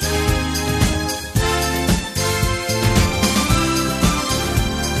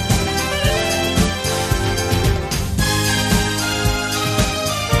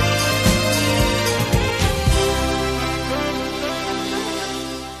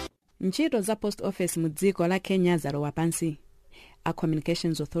 Ntchito za post office mu dziko la Kenya zalowa pansi. A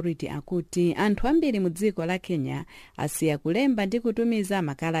Communications Authority akuti anthu ambiri mu dziko la Kenya asiya kulemba ndi kutumiza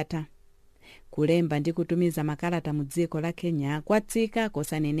makalata. Kulemba ndi kutumiza makalata mu dziko la Kenya kwatsika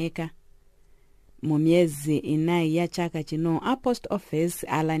kosaneneka. Mu myezi inayi ya chaka chino a post office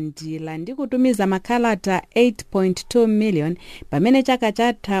alandira ndi kutumiza makalata 8.2 million pamene chaka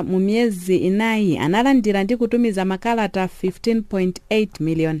chatha mu myezi inayi analandira ndi kutumiza makalata 15.8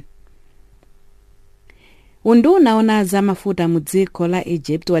 million. Unduna ona za mafuta mu dziko la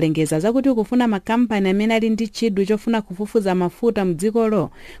Egypt walengeza zakuti kufuna makampani amene ali ndi chidwi chofuna kufufuza mafuta mu dzikolo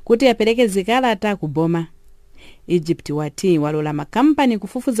kuti apereke zikalata ku boma. Egypt wati walola makampani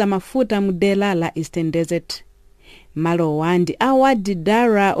kufufuza mafuta mu dera la Eastern Desert. Malo wandi awadi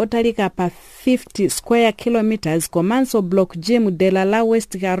dara otalika pa 50 square kilometers komanso block G mu dera la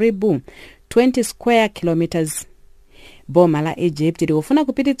West Karibu 20 square kilometers. Boma la Egypt likufuna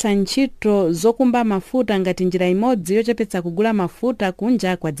kupititsa ntchito zokumba mafuta ngati njira imodzi yochepetsa kugula mafuta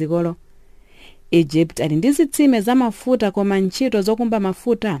kunja kwa dzikolo. Egypt ali ndi zitsime za mafuta koma ntchito zokumba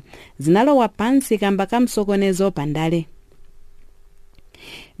mafuta zinalowa pansi kamba ka msokonezo pandale.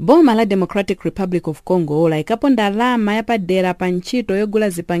 Boma la Democratic Republic of Congo laikapo ndalama yapadera pa ntchito yogula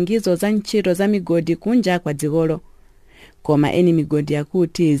zipangizo za ntchito za migodi kunja kwa dzikolo. Koma eni migodi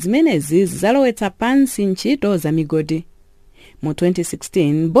yakuti zimenezi zalowetsa pansi ntchito za migodi. Mu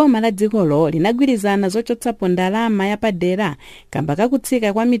 2016 boma la dzikolo linagwirizana zochotsapo ndalama yapadera kamba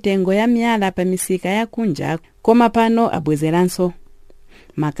kakutsika kwa mitengo ya miyala pa misika ya kunja, koma pano abwezeranso.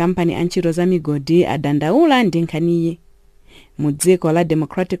 Makampani a ntchito za migodi adandaula ndi nkhaniyi. Mu dziko la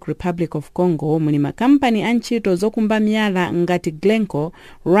Democratic Republic of Congo muli makampani a ntchito zokumba miyala ngati Glencore,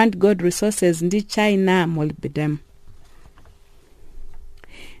 Rand Gold Resources ndi China Molybdenum.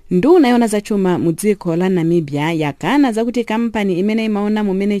 Nduna yona za chuma mu dziko la Namibia yakana zakuti kampani imene imaona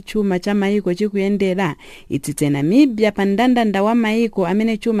mumene chuma cha maiko chikuyendera itsitse Namibia pa ndandanda wa maiko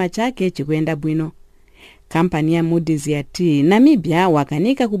amene chuma chake chikuyenda bwino. Kampani ya Moody's yati Namibia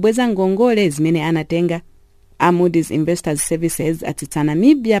wakanika kubweza ngongole zimene anatenga. A Moody's Investors Services atsitsa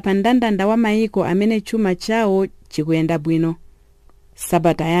Namibia pa ndandanda wa maiko amene chuma chawo chikuyenda bwino.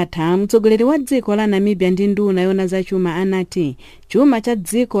 sabata yatha mtsogoleri wa dziko la Namibia ndi nduna yona za chuma anati chuma cha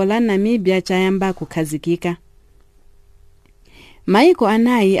dziko la Namibia chayamba kukhazikika. Maiko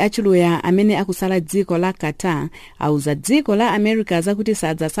anayi achiluya amene akusala dziko la Qatar auza dziko la America zakuti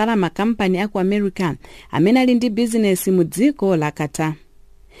sadzasala makampani aku America amene ali ndi business mu dziko la Qatar.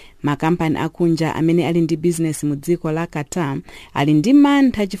 Makampani akunja amene ali ndi business mu dziko la Qatar ali ndi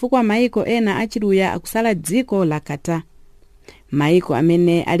mantha chifukwa maiko ena achiluya akusala dziko la Qatar. Maiko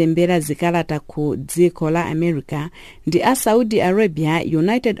amene alembera zikalata ku dziko la America ndi a Saudi Arabia,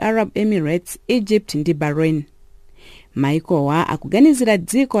 United Arab Emirates, Egypt ndi Bahrain. Maikowa akuganizira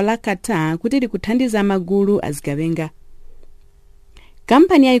dziko la Qatar kuti likuthandiza magulu azigawenga.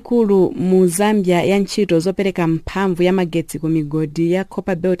 Kampani yaikulu mu Zambia ya ntchito zopereka mphamvu ya magetsi ku migodi ya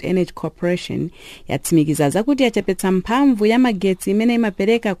Copperbelt Energy Corporation yatsimikiza zakuti yachepetsa mphamvu ya magetsi imene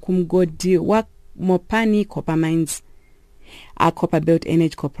imapereka ku mgodi wa Mopani Copper Mines. A Copperbelt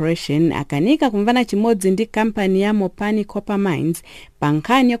Energy Corporation akanika kumvana chimodzi ndi kampani ya Mopani Copper Mines pa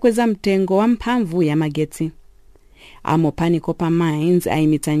nkhani yokweza mtengo wa mphamvu ya magetsi. A Mopani Copper Mines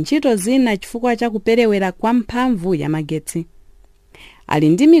ayimitsa ntchito zina chifukwa cha kuperewera kwa mphamvu ya magetsi. Ali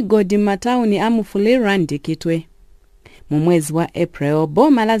ndi migodi m'matauni a Mufulira ndi Kitwe. Mu mwezi wa April,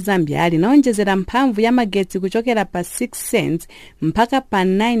 boma la Zambia linaonjezera mphamvu ya magetsi kuchokera pa 6 cents mpaka pa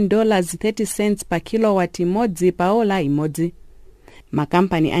 $9.30 pa kilowati imodzi pa ola imodzi.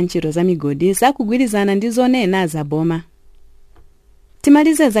 Makampani a ntchito za migodi sakugwirizana ndi zonena za boma.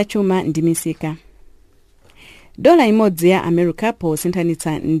 Timalize za chuma ndi misika. Dola imodzi ya America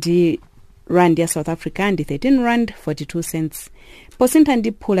posinthanitsa ndi rand ya South Africa ndi 13 rand 42 cents. Posintha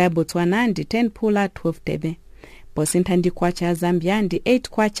ndi pula ya Botswana ndi 10 pula 12 thebe. Posintha ndi kwacha ya Zambia ndi 8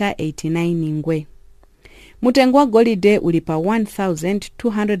 kwacha 89 ngwe. Mutengo wa golide uli pa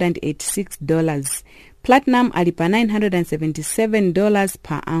 $1,286. Platinum ali pa $977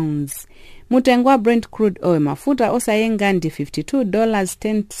 per ounce. Mutengo wa Brent crude oil mafuta osayenga ndi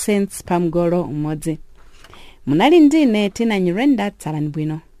 $52.10 pa mgolo umodzi. Munali ndine Tina Nyirenda, tsalani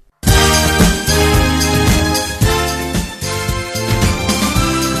bwino.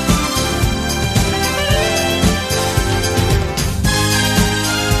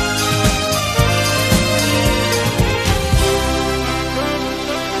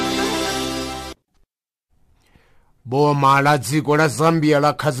 Boma la dziko la Zambia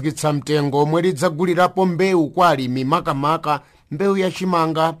lakhazikitsa mtengo omwe lidzagulirapo mbewu kwa alimi makamaka mbewu ya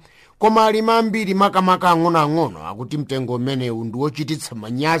chimanga, koma alimi ambiri makamaka ang'onoang'ono akuti mtengo umenewu ndi wochititsa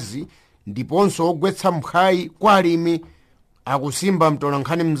manyazi ndiponso ogwetsa mphwayi kwa alimi. Akusimba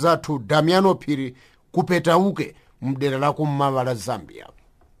mtolankhani mzathu Damiano Phiri kupetauke mdera la kummawa la Zambia.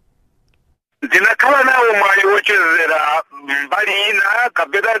 Ndinakhala nawo mwayi wochezera mbali ina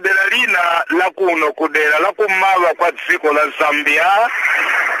kapena dera lina la kuno kudera la kummawa kwa dziko la Zambia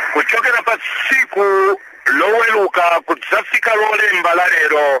kuchokera pa tsiku loweluka kudzafika lolemba la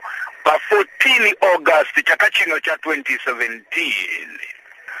lero pa 14 August chaka chino cha 2017.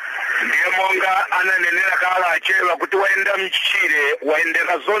 Ndiye monga ananenera kala achewa kuti waenda mchire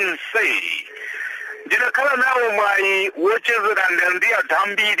waendera zonse. Ndinakhala nawo mwayi wochezera ndi anthu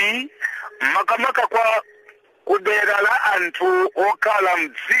ambiri makamaka kwa kudera la anthu okhala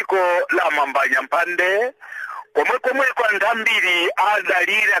mdziko la mambanya mpande komwe kwa anthu ambiri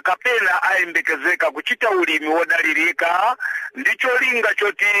adalira kapena ayembekezeka kuchita ulimi wodalirika ndi cholinga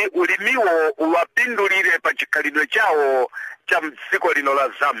choti ulimiwo uwapindulire pa chikhalidwe chawo cha mdziko lino la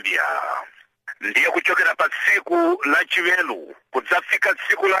Zambia. Ndiye kuchokera pa tsiku la chiwelu kudzafika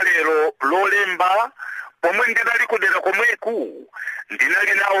tsiku la lero lolemba pomwe ndinali kudera komweku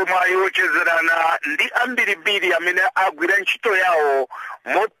ndinali nawo mwayi wochezerana ndi ambirimbiri amene agwira ntchito yawo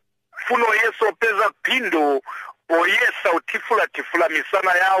mofuna yeso peza phindu poyesa utifulatifula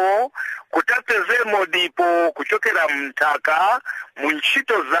misana yawo kuti apezemo dipo kuchokera mnthaka mu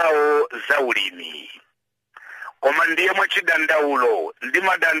ntchito zawo za ulimi. Koma ndiye mwachidandaulo ndi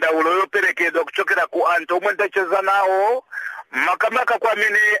madandaulo yoperekedwa kuchokera ku anthu omwe ndacheza nawo makamaka kwa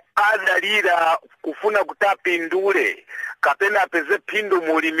amene adalira kufuna kuti apindule kapena apeze phindu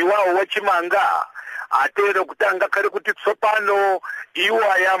mu ulimi wawo wachimanga atero kuti angakhale kuti tsopano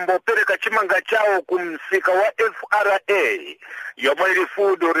iwo ayambopereka chimanga chawo ku msika wa FRA yomwe ili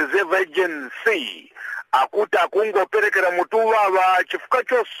Food Reserve Agency akuti akungoperekera mutuwawa chifukwa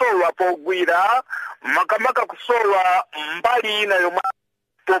chosowa pogwira makamaka kusowa mbali ina yomwe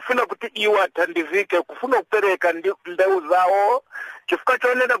pofuna kuti iwo athandizike kufuna kupereka mbewu zawo chifukwa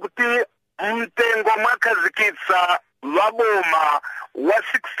chonena kuti mtengo mwakhazikitsa vaboma wa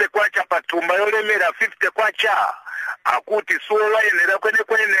 60 kwacha patumba yolemera 50 kwacha akuti suwo wayenera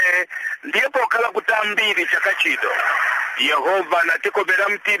kwene ndiye pokala kutambiri chakachido Yehova natikobera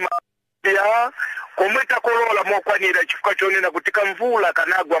mtima ya komwe takolola mokwanira chifukwa chonena kuti kamvula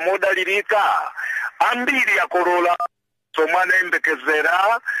kanagwa modalirika ambiri yakolola somwana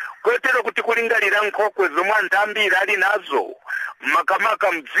embekezera kwetero kuti kulingalira nkhokwe zomwe anthu ambiri ali nazo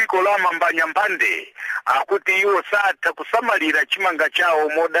makamaka mdziko la mambanya mpande akuti iwo satha kusamalira chimanga chawo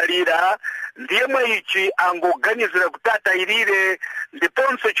modalira ndiye mwa ichi angoganizira kutata ilire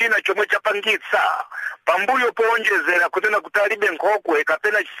ndiponso china chomwe chapangitsa pambuyo poonjezera kunena kuti alibe nkhokwe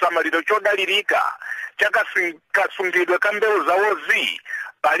kapena chisamaliro chodalirika chakasungidwe ka mbewu zawozi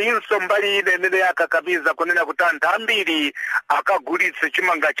palinso mbali ine imene yakakamiza kunena kuti anthu ambiri akagulitse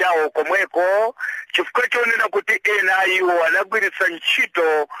chimanga chawo komweko chifukwa chonena kuti ena iwo anagwiritsa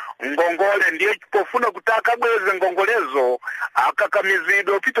ntchito ngongole ndiye pofuna kuti akabweze ngongolezo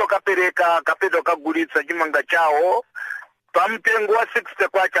akakamizidwe pito kapereka kapito kagulitsa chimanga chawo pamtengo wa 60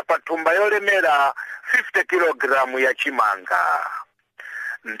 kwacha patumba yolemera 50 kilogramu ya chimanga.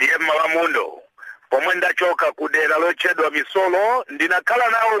 Ndiye malamulo pomwe ndachoka kudera lochedwa misolo ndinakhala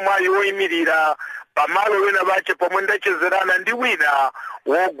nawo mwayi woyimirira pamalo wina bache pomwe ndachezerana ndi wina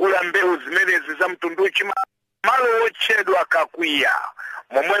wogula mbewu zimenezi za mtundu malo wochedwa kakwiya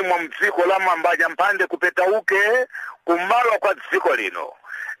momwe mdziko la mambanya mpande kupetauke kumalo kwa dziko lino.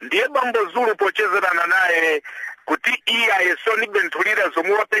 Ndiye bambo Zulu pochezerana naye kuti iye ayesoni bentulira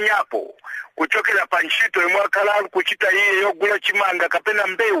zomwe wapenyapo kuchokera pa ntchito imwe akhala kuchita iye yogula chimanga kapena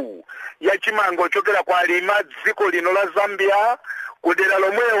mbewu ya chimanga ochokera kwa alima dziko lino la Zambia kudera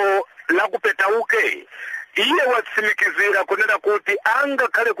lomwewo la kupetauke. Iye watsimikizira kunena kuti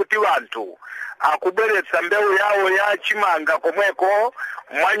angakhale kuti wanthu akubweretsa mbewu yawo ya chimanga komweko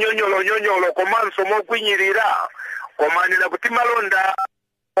mwanyonyolo komanso mokwinyirira komanena kuti malonda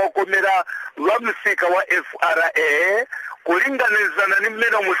okomera lwamsika wa FRA kulinganizana ni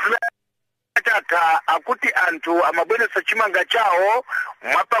mmene muzime ataka akuti anthu amabweretsa chimanga chawo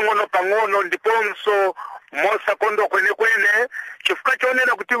mwapang'ono ndiponso mosakondo kwenekwene chifukwa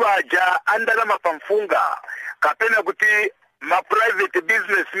chonena kuti waja andalama pamfunga kapena kuti ma private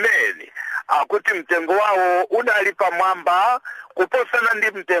businessmen akuti mtengo wawo unali pamwamba kuposana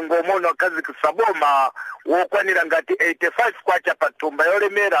ndi mtengo umono akazikisa boma wokwanira ngati 85 kwacha patumba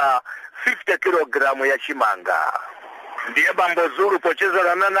yolemera 50 kilogramu ya chimanga. Ndiye bambo Zulu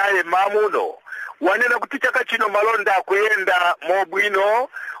pochezerana naye mamuno wanena kuti chaka chino malonda akuyenda mobwino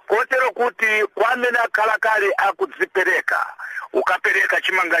kotero kuti kwamene akhala kale akudzipereka ukapereka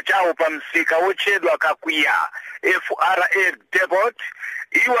chimanga chawo pa msika wochedwa kakwiya FRA depot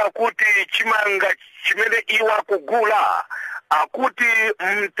iwa kuti chimanga chimene iwa kugula akuti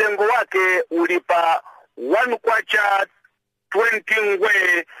mtengo wake ulipa 1 kwacha 20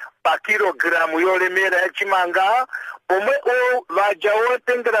 ngwe pa kilogramu yolemera ya chimanga pomwe vaja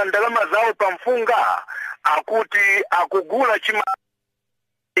wotengera ndalama zawo pamfunga akuti akugula chimanga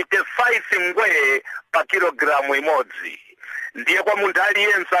 85 ngwe pa kilogramu imodzi. Ndiye kwa munthu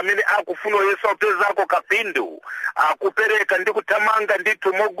aliyense amene akufuna yesu apezako kapindu akupereka ndi kuthamanga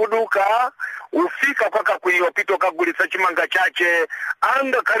ndithu moguduka ufika kwa kakwiyo pito kagulitsa chimanga chache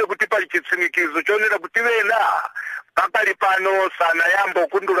angakhale kuti pali chitsimikizo chonera kuti wena pakali pano sana yambo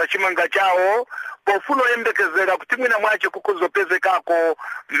kundula chimanga chawo pofuna yembekezera kuti mwina mwache kukuzopezekako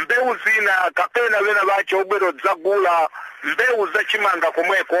mbewu zina kapena wena bache ubwero dzagula mbewu za chimanga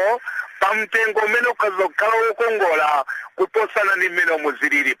komweko pamtengo umene ukazokhala wokongola kuposana ni mmene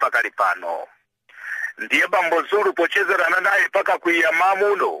muzilili pakali pano. Ndiye bambo Zulu pochezerana naye paka kuiya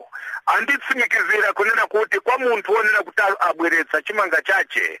mamuno anditsimikizira kunena kuti kwa munthu wonena kuti abweretsa chimanga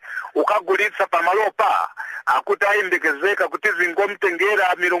chache ukagulitsa pamalopa akuti ayembekezeka kuti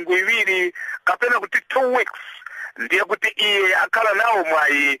zingomtengera milungu iwiri kapena kuti 2 weeks. Ndiye kuti iye akhala nawo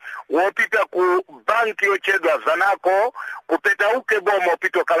mwayi wopita ku banki yochedwa zanako kupetauke boma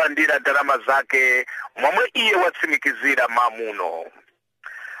upito kalandira ndalama zake momwe iye watsimikizira mamuno.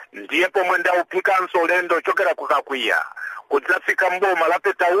 Ndiye pomwe ndauphikanso ulendo chokera kukakwiya kudzafika mboma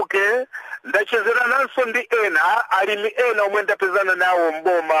lapetauke ndachezerananso ndi ena alimi ena omwe ndapezana nawo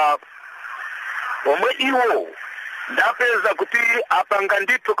mboma omwe iwo ndapeza kuti apanga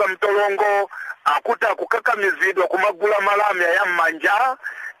ndithu kamtolongo akuti akukakamizidwa kumagula malamya ya mmanja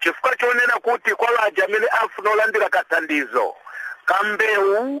chifukwa chonena kuti kwa waja amene afuna olandira kathandizo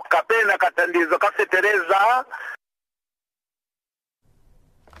kambewu kapena kathandizo kafetereza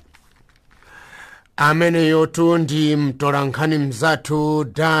amene yotu ndi mtolankhani mzathu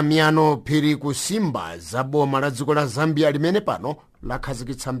Damiano Phiri kusimba za boma la dziko la Zambia limene pano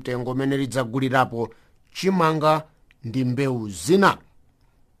lakhazikitsa mtengo umene lidzagulirapo chimanga ndi mbewu zina.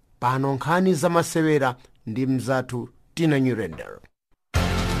 Pano nkhani za masewera ndi mzathu Tina Nyirender.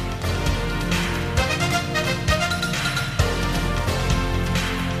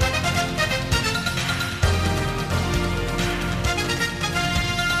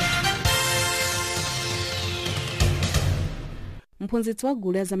 mphunzitsi wa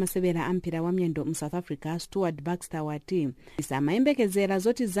gulu ya zamasewera ampira wa miyendo mu South Africa Stuart Baxter wati amayembekezera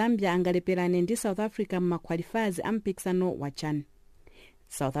zoti Zambia angaleperane ndi South Africa mu qualifiers a mpikisano wa CHAN.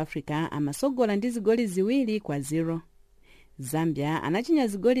 South Africa amasogola ndi zigoli 2-0. Zambia anachinya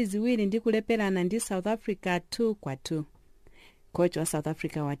zigoli 2 ndi kuleperana ndi South Africa 2-2. Coach wa South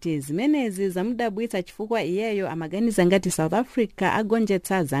Africa wati zimenezi zamudabwitsa chifukwa iyeyo amaganiza ngati South Africa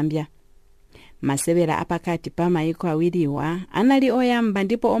agonjetsa Zambia. Masewera apakati pa maiko awiriwa anali oyamba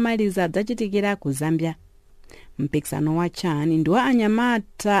ndipo omaliza adzachitikira ku Zambia. Mpikisano wa CHAN ndi wa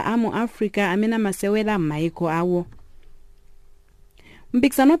anyamata amu Africa amene masewera maiko awo.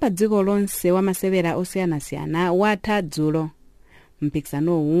 Mpikisano pa dziko lonse wa masewera osiyanasiyana watha dzulo.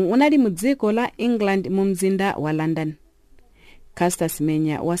 Mpikisanowu unali mu dziko la England mu mzinda wa London. Caster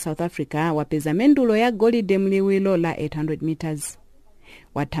Semenya wa South Africa wapeza mendulo ya golide mliwiro la 800 meters.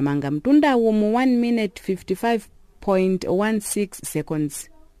 Wathamanga mtundawu mu 1 minute 55.16 seconds.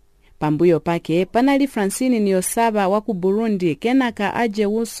 Pambuyo pake panali Francine Niyonsaba wa ku Burundi kenaka Aje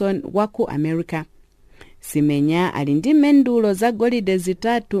Wilson wa ku America. Semenya ali ndi mendulo za golide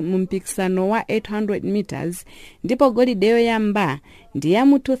zitatu mu mpikisano wa 800 meters ndipo golide yoyamba ndi ya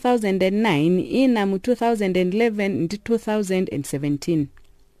mu 2009 ina mu 2011 ndi 2017.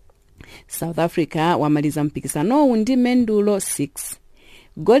 South Africa wamaliza mpikisanowu ndi mendulo 6.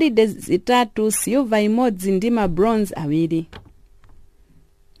 Golide zitatu, silver imodzi ndi ma bronze awiri.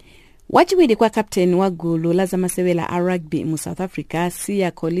 Wachiwiri kwa captain wa gulu la zamasewera a rugby mu South Africa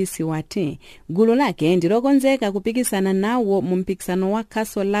Siya Kolisi wati gulu lake ndilokonzeka kupikisana nawo mu mpikisano wa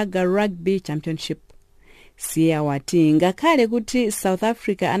Castle Lager Rugby Championship. Siya wati ngakhale kuti South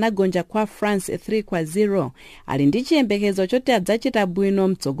Africa anagonja kwa France 3-0 ali ndi chiyembekezo choti adzachita bwino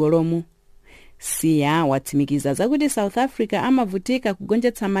mtsogolomu. Siya watsimikiza zakuti South Africa amavutika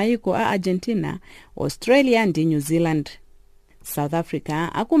kugonjetsa maiko a Argentina, Australia ndi New Zealand. South Africa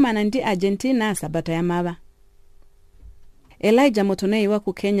akumana ndi Argentina sabata yamawa. Elijah Motonei wa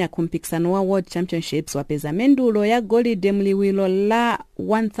ku Kenya kumpikisano wa World Championships wapeza mendulo ya golide mliwiro la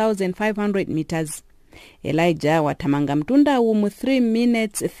 1500 meters. Elijah wathamanga mtundawu mu 3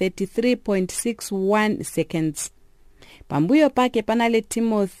 minutes 33.61 seconds. Pambuyo pake panali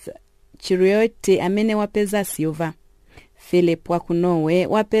Timothy Chiriote amene wapeza silver. Philip wa ku Norway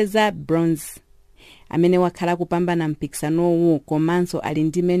wapeza bronze. Amene wakhala kupambana mpikisanowu komanso ali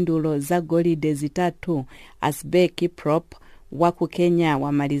ndi mendulo za golide zitatu. Asbe Kiprop wa ku Kenya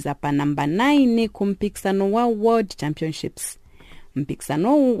wamaliza pa namba 9 ku mpikisano wa World Championships.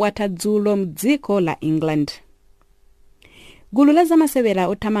 Mpikisanowu watha dzulo mdziko la England. Gulu la zamasewera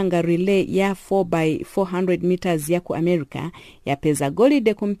othamanga relay ya 4x400 meters ya ku America yapeza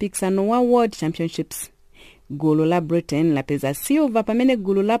golide ku mpikisano wa World Championships. Gulu la Britain lapeza silver pamene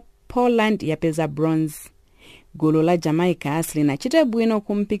gulu la Poland yapeza bronze. Gulu la Jamaica linachita bwino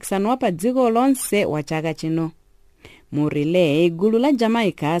ku mpikisano wa pa dziko lonse wa chaka chino. Mu relay gulu la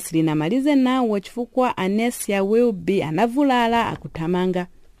Jamaica linamalize nawo chifukwa Anesia Wilby anavulala akuthamanga.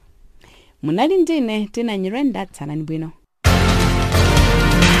 Munali ndine Tina Nyirenda, tsanani bwino.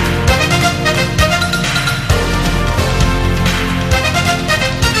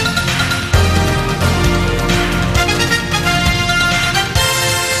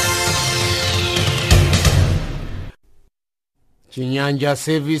 Chinyanja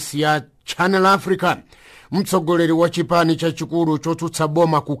service ya Channel Africa. Mtsogoleri wa chipani chachikulu chotsutsa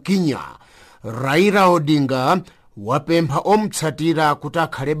boma ku Kenya Raila Odinga wapempha omtsatira kuti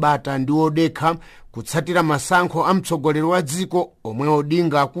akhale bata ndi odekha kutsatira masankho a mtsogoleri wa dziko omwe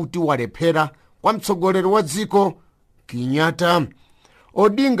Odinga akuti walephera kwa mtsogoleri wa dziko Kenyatta.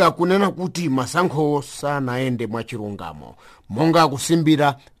 Odinga kunena kuti masankho sanaende mwachilungamo monga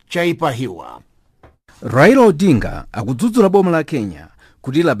akusimbira Chaipahiwa. Raila Odinga akudzudzula boma la Kenya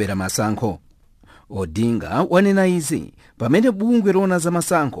kuti labera masankho. Odinga wanena izi pamene bungwe lona za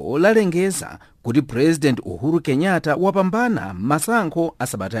masankho lalengeza kuti President Uhuru Kenyatta wapambana masankho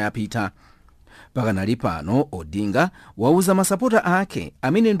asabata yapita. Pakanali pano Odinga wauza masapota ake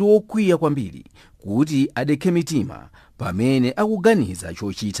amene ndi okwiya kwambiri kuti adekhe mitima pamene akuganiza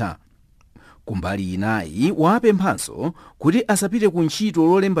chochita. Kumbali inayi wapemphanso kuti asapite ku ntchito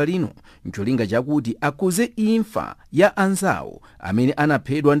lolemba lino ncholinga chakuti akuze imfa ya anzawo amene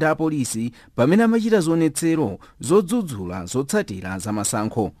anaphedwa ndi apolisi pamene amachita zionetsero zodzudzula zotsatira za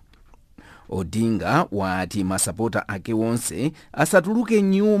masankho. odinga wati masapota ake onse asatuluke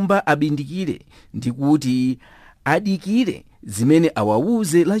nyumba abindikire ndi kuti adikire zimene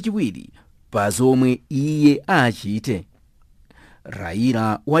awawuze lachiwiri pa zomwe iye achite.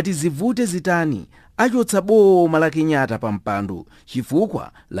 Raila wati zivute zitani achotsa boma la Kenyatta pa mpando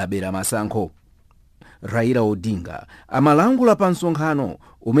chifukwa labera masankho. Raila Odinga amalangula pa msonkhano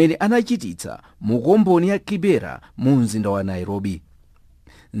umene anachititsa mu komboni ya Kibera mu mzinda wa Nairobi.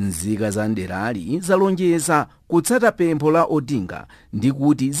 Nzika za nderali zalonjeza kutsata pempho la Odinga ndi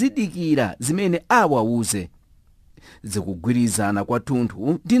kuti zidikira zimene awawuze. Zikugwirizana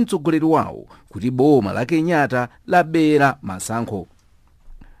kwathunthu ndi mtsogoleri wawo kuti boma la Kenyatta labera masankho.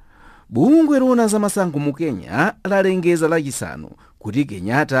 Bungwe lona za masankho mu Kenya lalengeza lachisanu kuti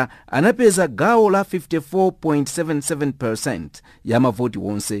Kenyatta anapeza gawo la 54.77% ya mavoti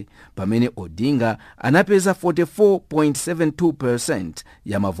wonse, pamene Odinga anapeza 44.72%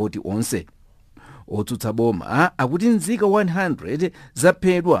 ya mavoti onse. Otsutsa boma akuti nzika 100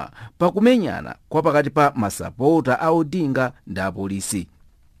 zaphedwa pakumenyana kwa pakati pa masapota a Odinga ndi apolisi.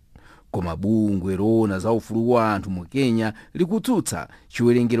 Koma bungwe lona za ufulu wa anthu mu Kenya likutsutsa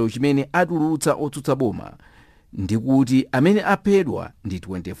chiwerengero chimene atulutsa otsutsa boma ndi kuti amene aphedwa ndi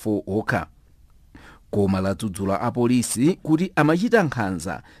 24 okha. Koma ladzudzula apolisi kuti amachita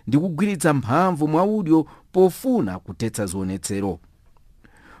nkhanza ndi kugwiritsa mphamvu mwaudyo pofuna kuthetsa zionetsero.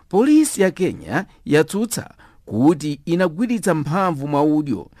 Polisi ya Kenya yatsutsa kuti inagwiritsa mphamvu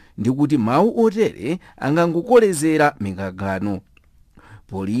mwaudyo ndi kuti mawu otere angangokolezera mikangano.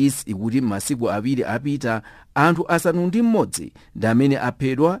 Polisi ikuti masiku awiri apita anthu 61 ndi amene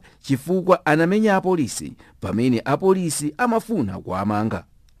aphedwa chifukwa anamenya apolisi pamene apolisi amafuna kuamanga.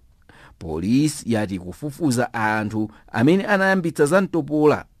 Polisi yati kufufuza anthu amene anayambitsa za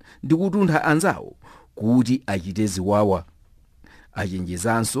mtopola ndi kutuntha anzawo kuti achite ziwawa.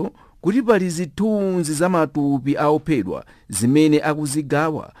 Achenjezanso kuti pali zithunzi za matupi a ophedwa zimene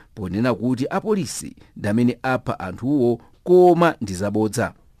akuzigawa ponena kuti apolisi ndi amene apha anthuwo koma ndi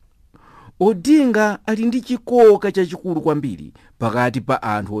zabodza. Odinga ali ndi chikoka chachikulu kwambiri pakati pa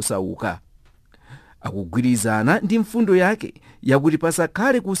anthu osauka. Akugwirizana ndi mfundo yake yakuti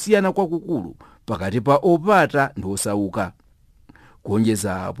pasakhale kusiyana kwakukulu pakati pa opata ndi osauka.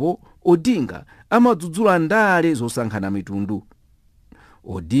 Kuonjeza apo, Odinga amadzudzula ndale zosankhana mitundu.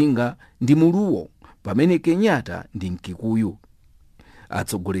 Odinga ndi Muluo pamene Kenyatta ndi Mkikuyu.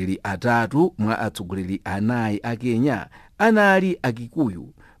 Atsogoleri atatu mwa atsogoleri anayi a Kenya anali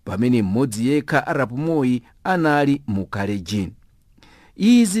Akikuyu, pamene mmodzi yekha Arap Moi anali Mukalejin.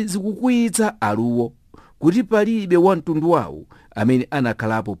 Izi zikukwiyitsa aluwo kuti palibe wamtundu wawo amene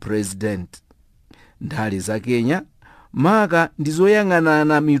anakhalapo president. Ndale za Kenya maka ndi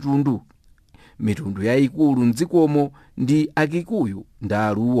zoyang'anana mitundu. Mitundu yayikulu mdzikomo ndi Akikuyu ndi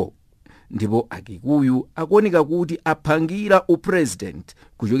aluwo, ndipo Akikuyu akuoneka kuti aphangira upresident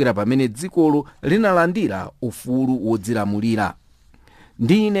kuchokera pamene dzikolo linalandira ufulu wodzilamulira.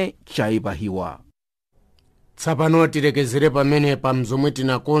 Ndine Chaipahiwa. Tsapano tilekezere pamene pamzomwe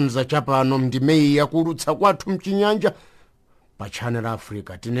tinakonza chapano ndimeyi yakulutsa kwathu mchinyanja pa Channel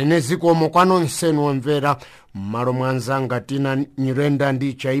Africa. Tinene zikomo kwa nonsenu omvera, m'malo mwanzanga tina Nyirenda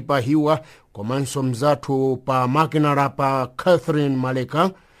ndi Chaipahiwa, komanso mzathu pa makinala pa Catherine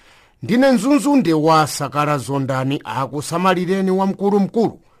Maleka. Ndine Nzunzunde wa Sakala Zondani akusamalireni wa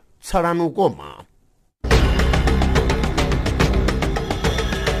mkulu. Tsalani koma.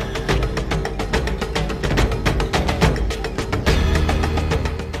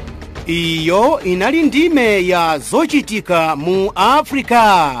 Iyo inali ndime ya zochitika mu Afrika.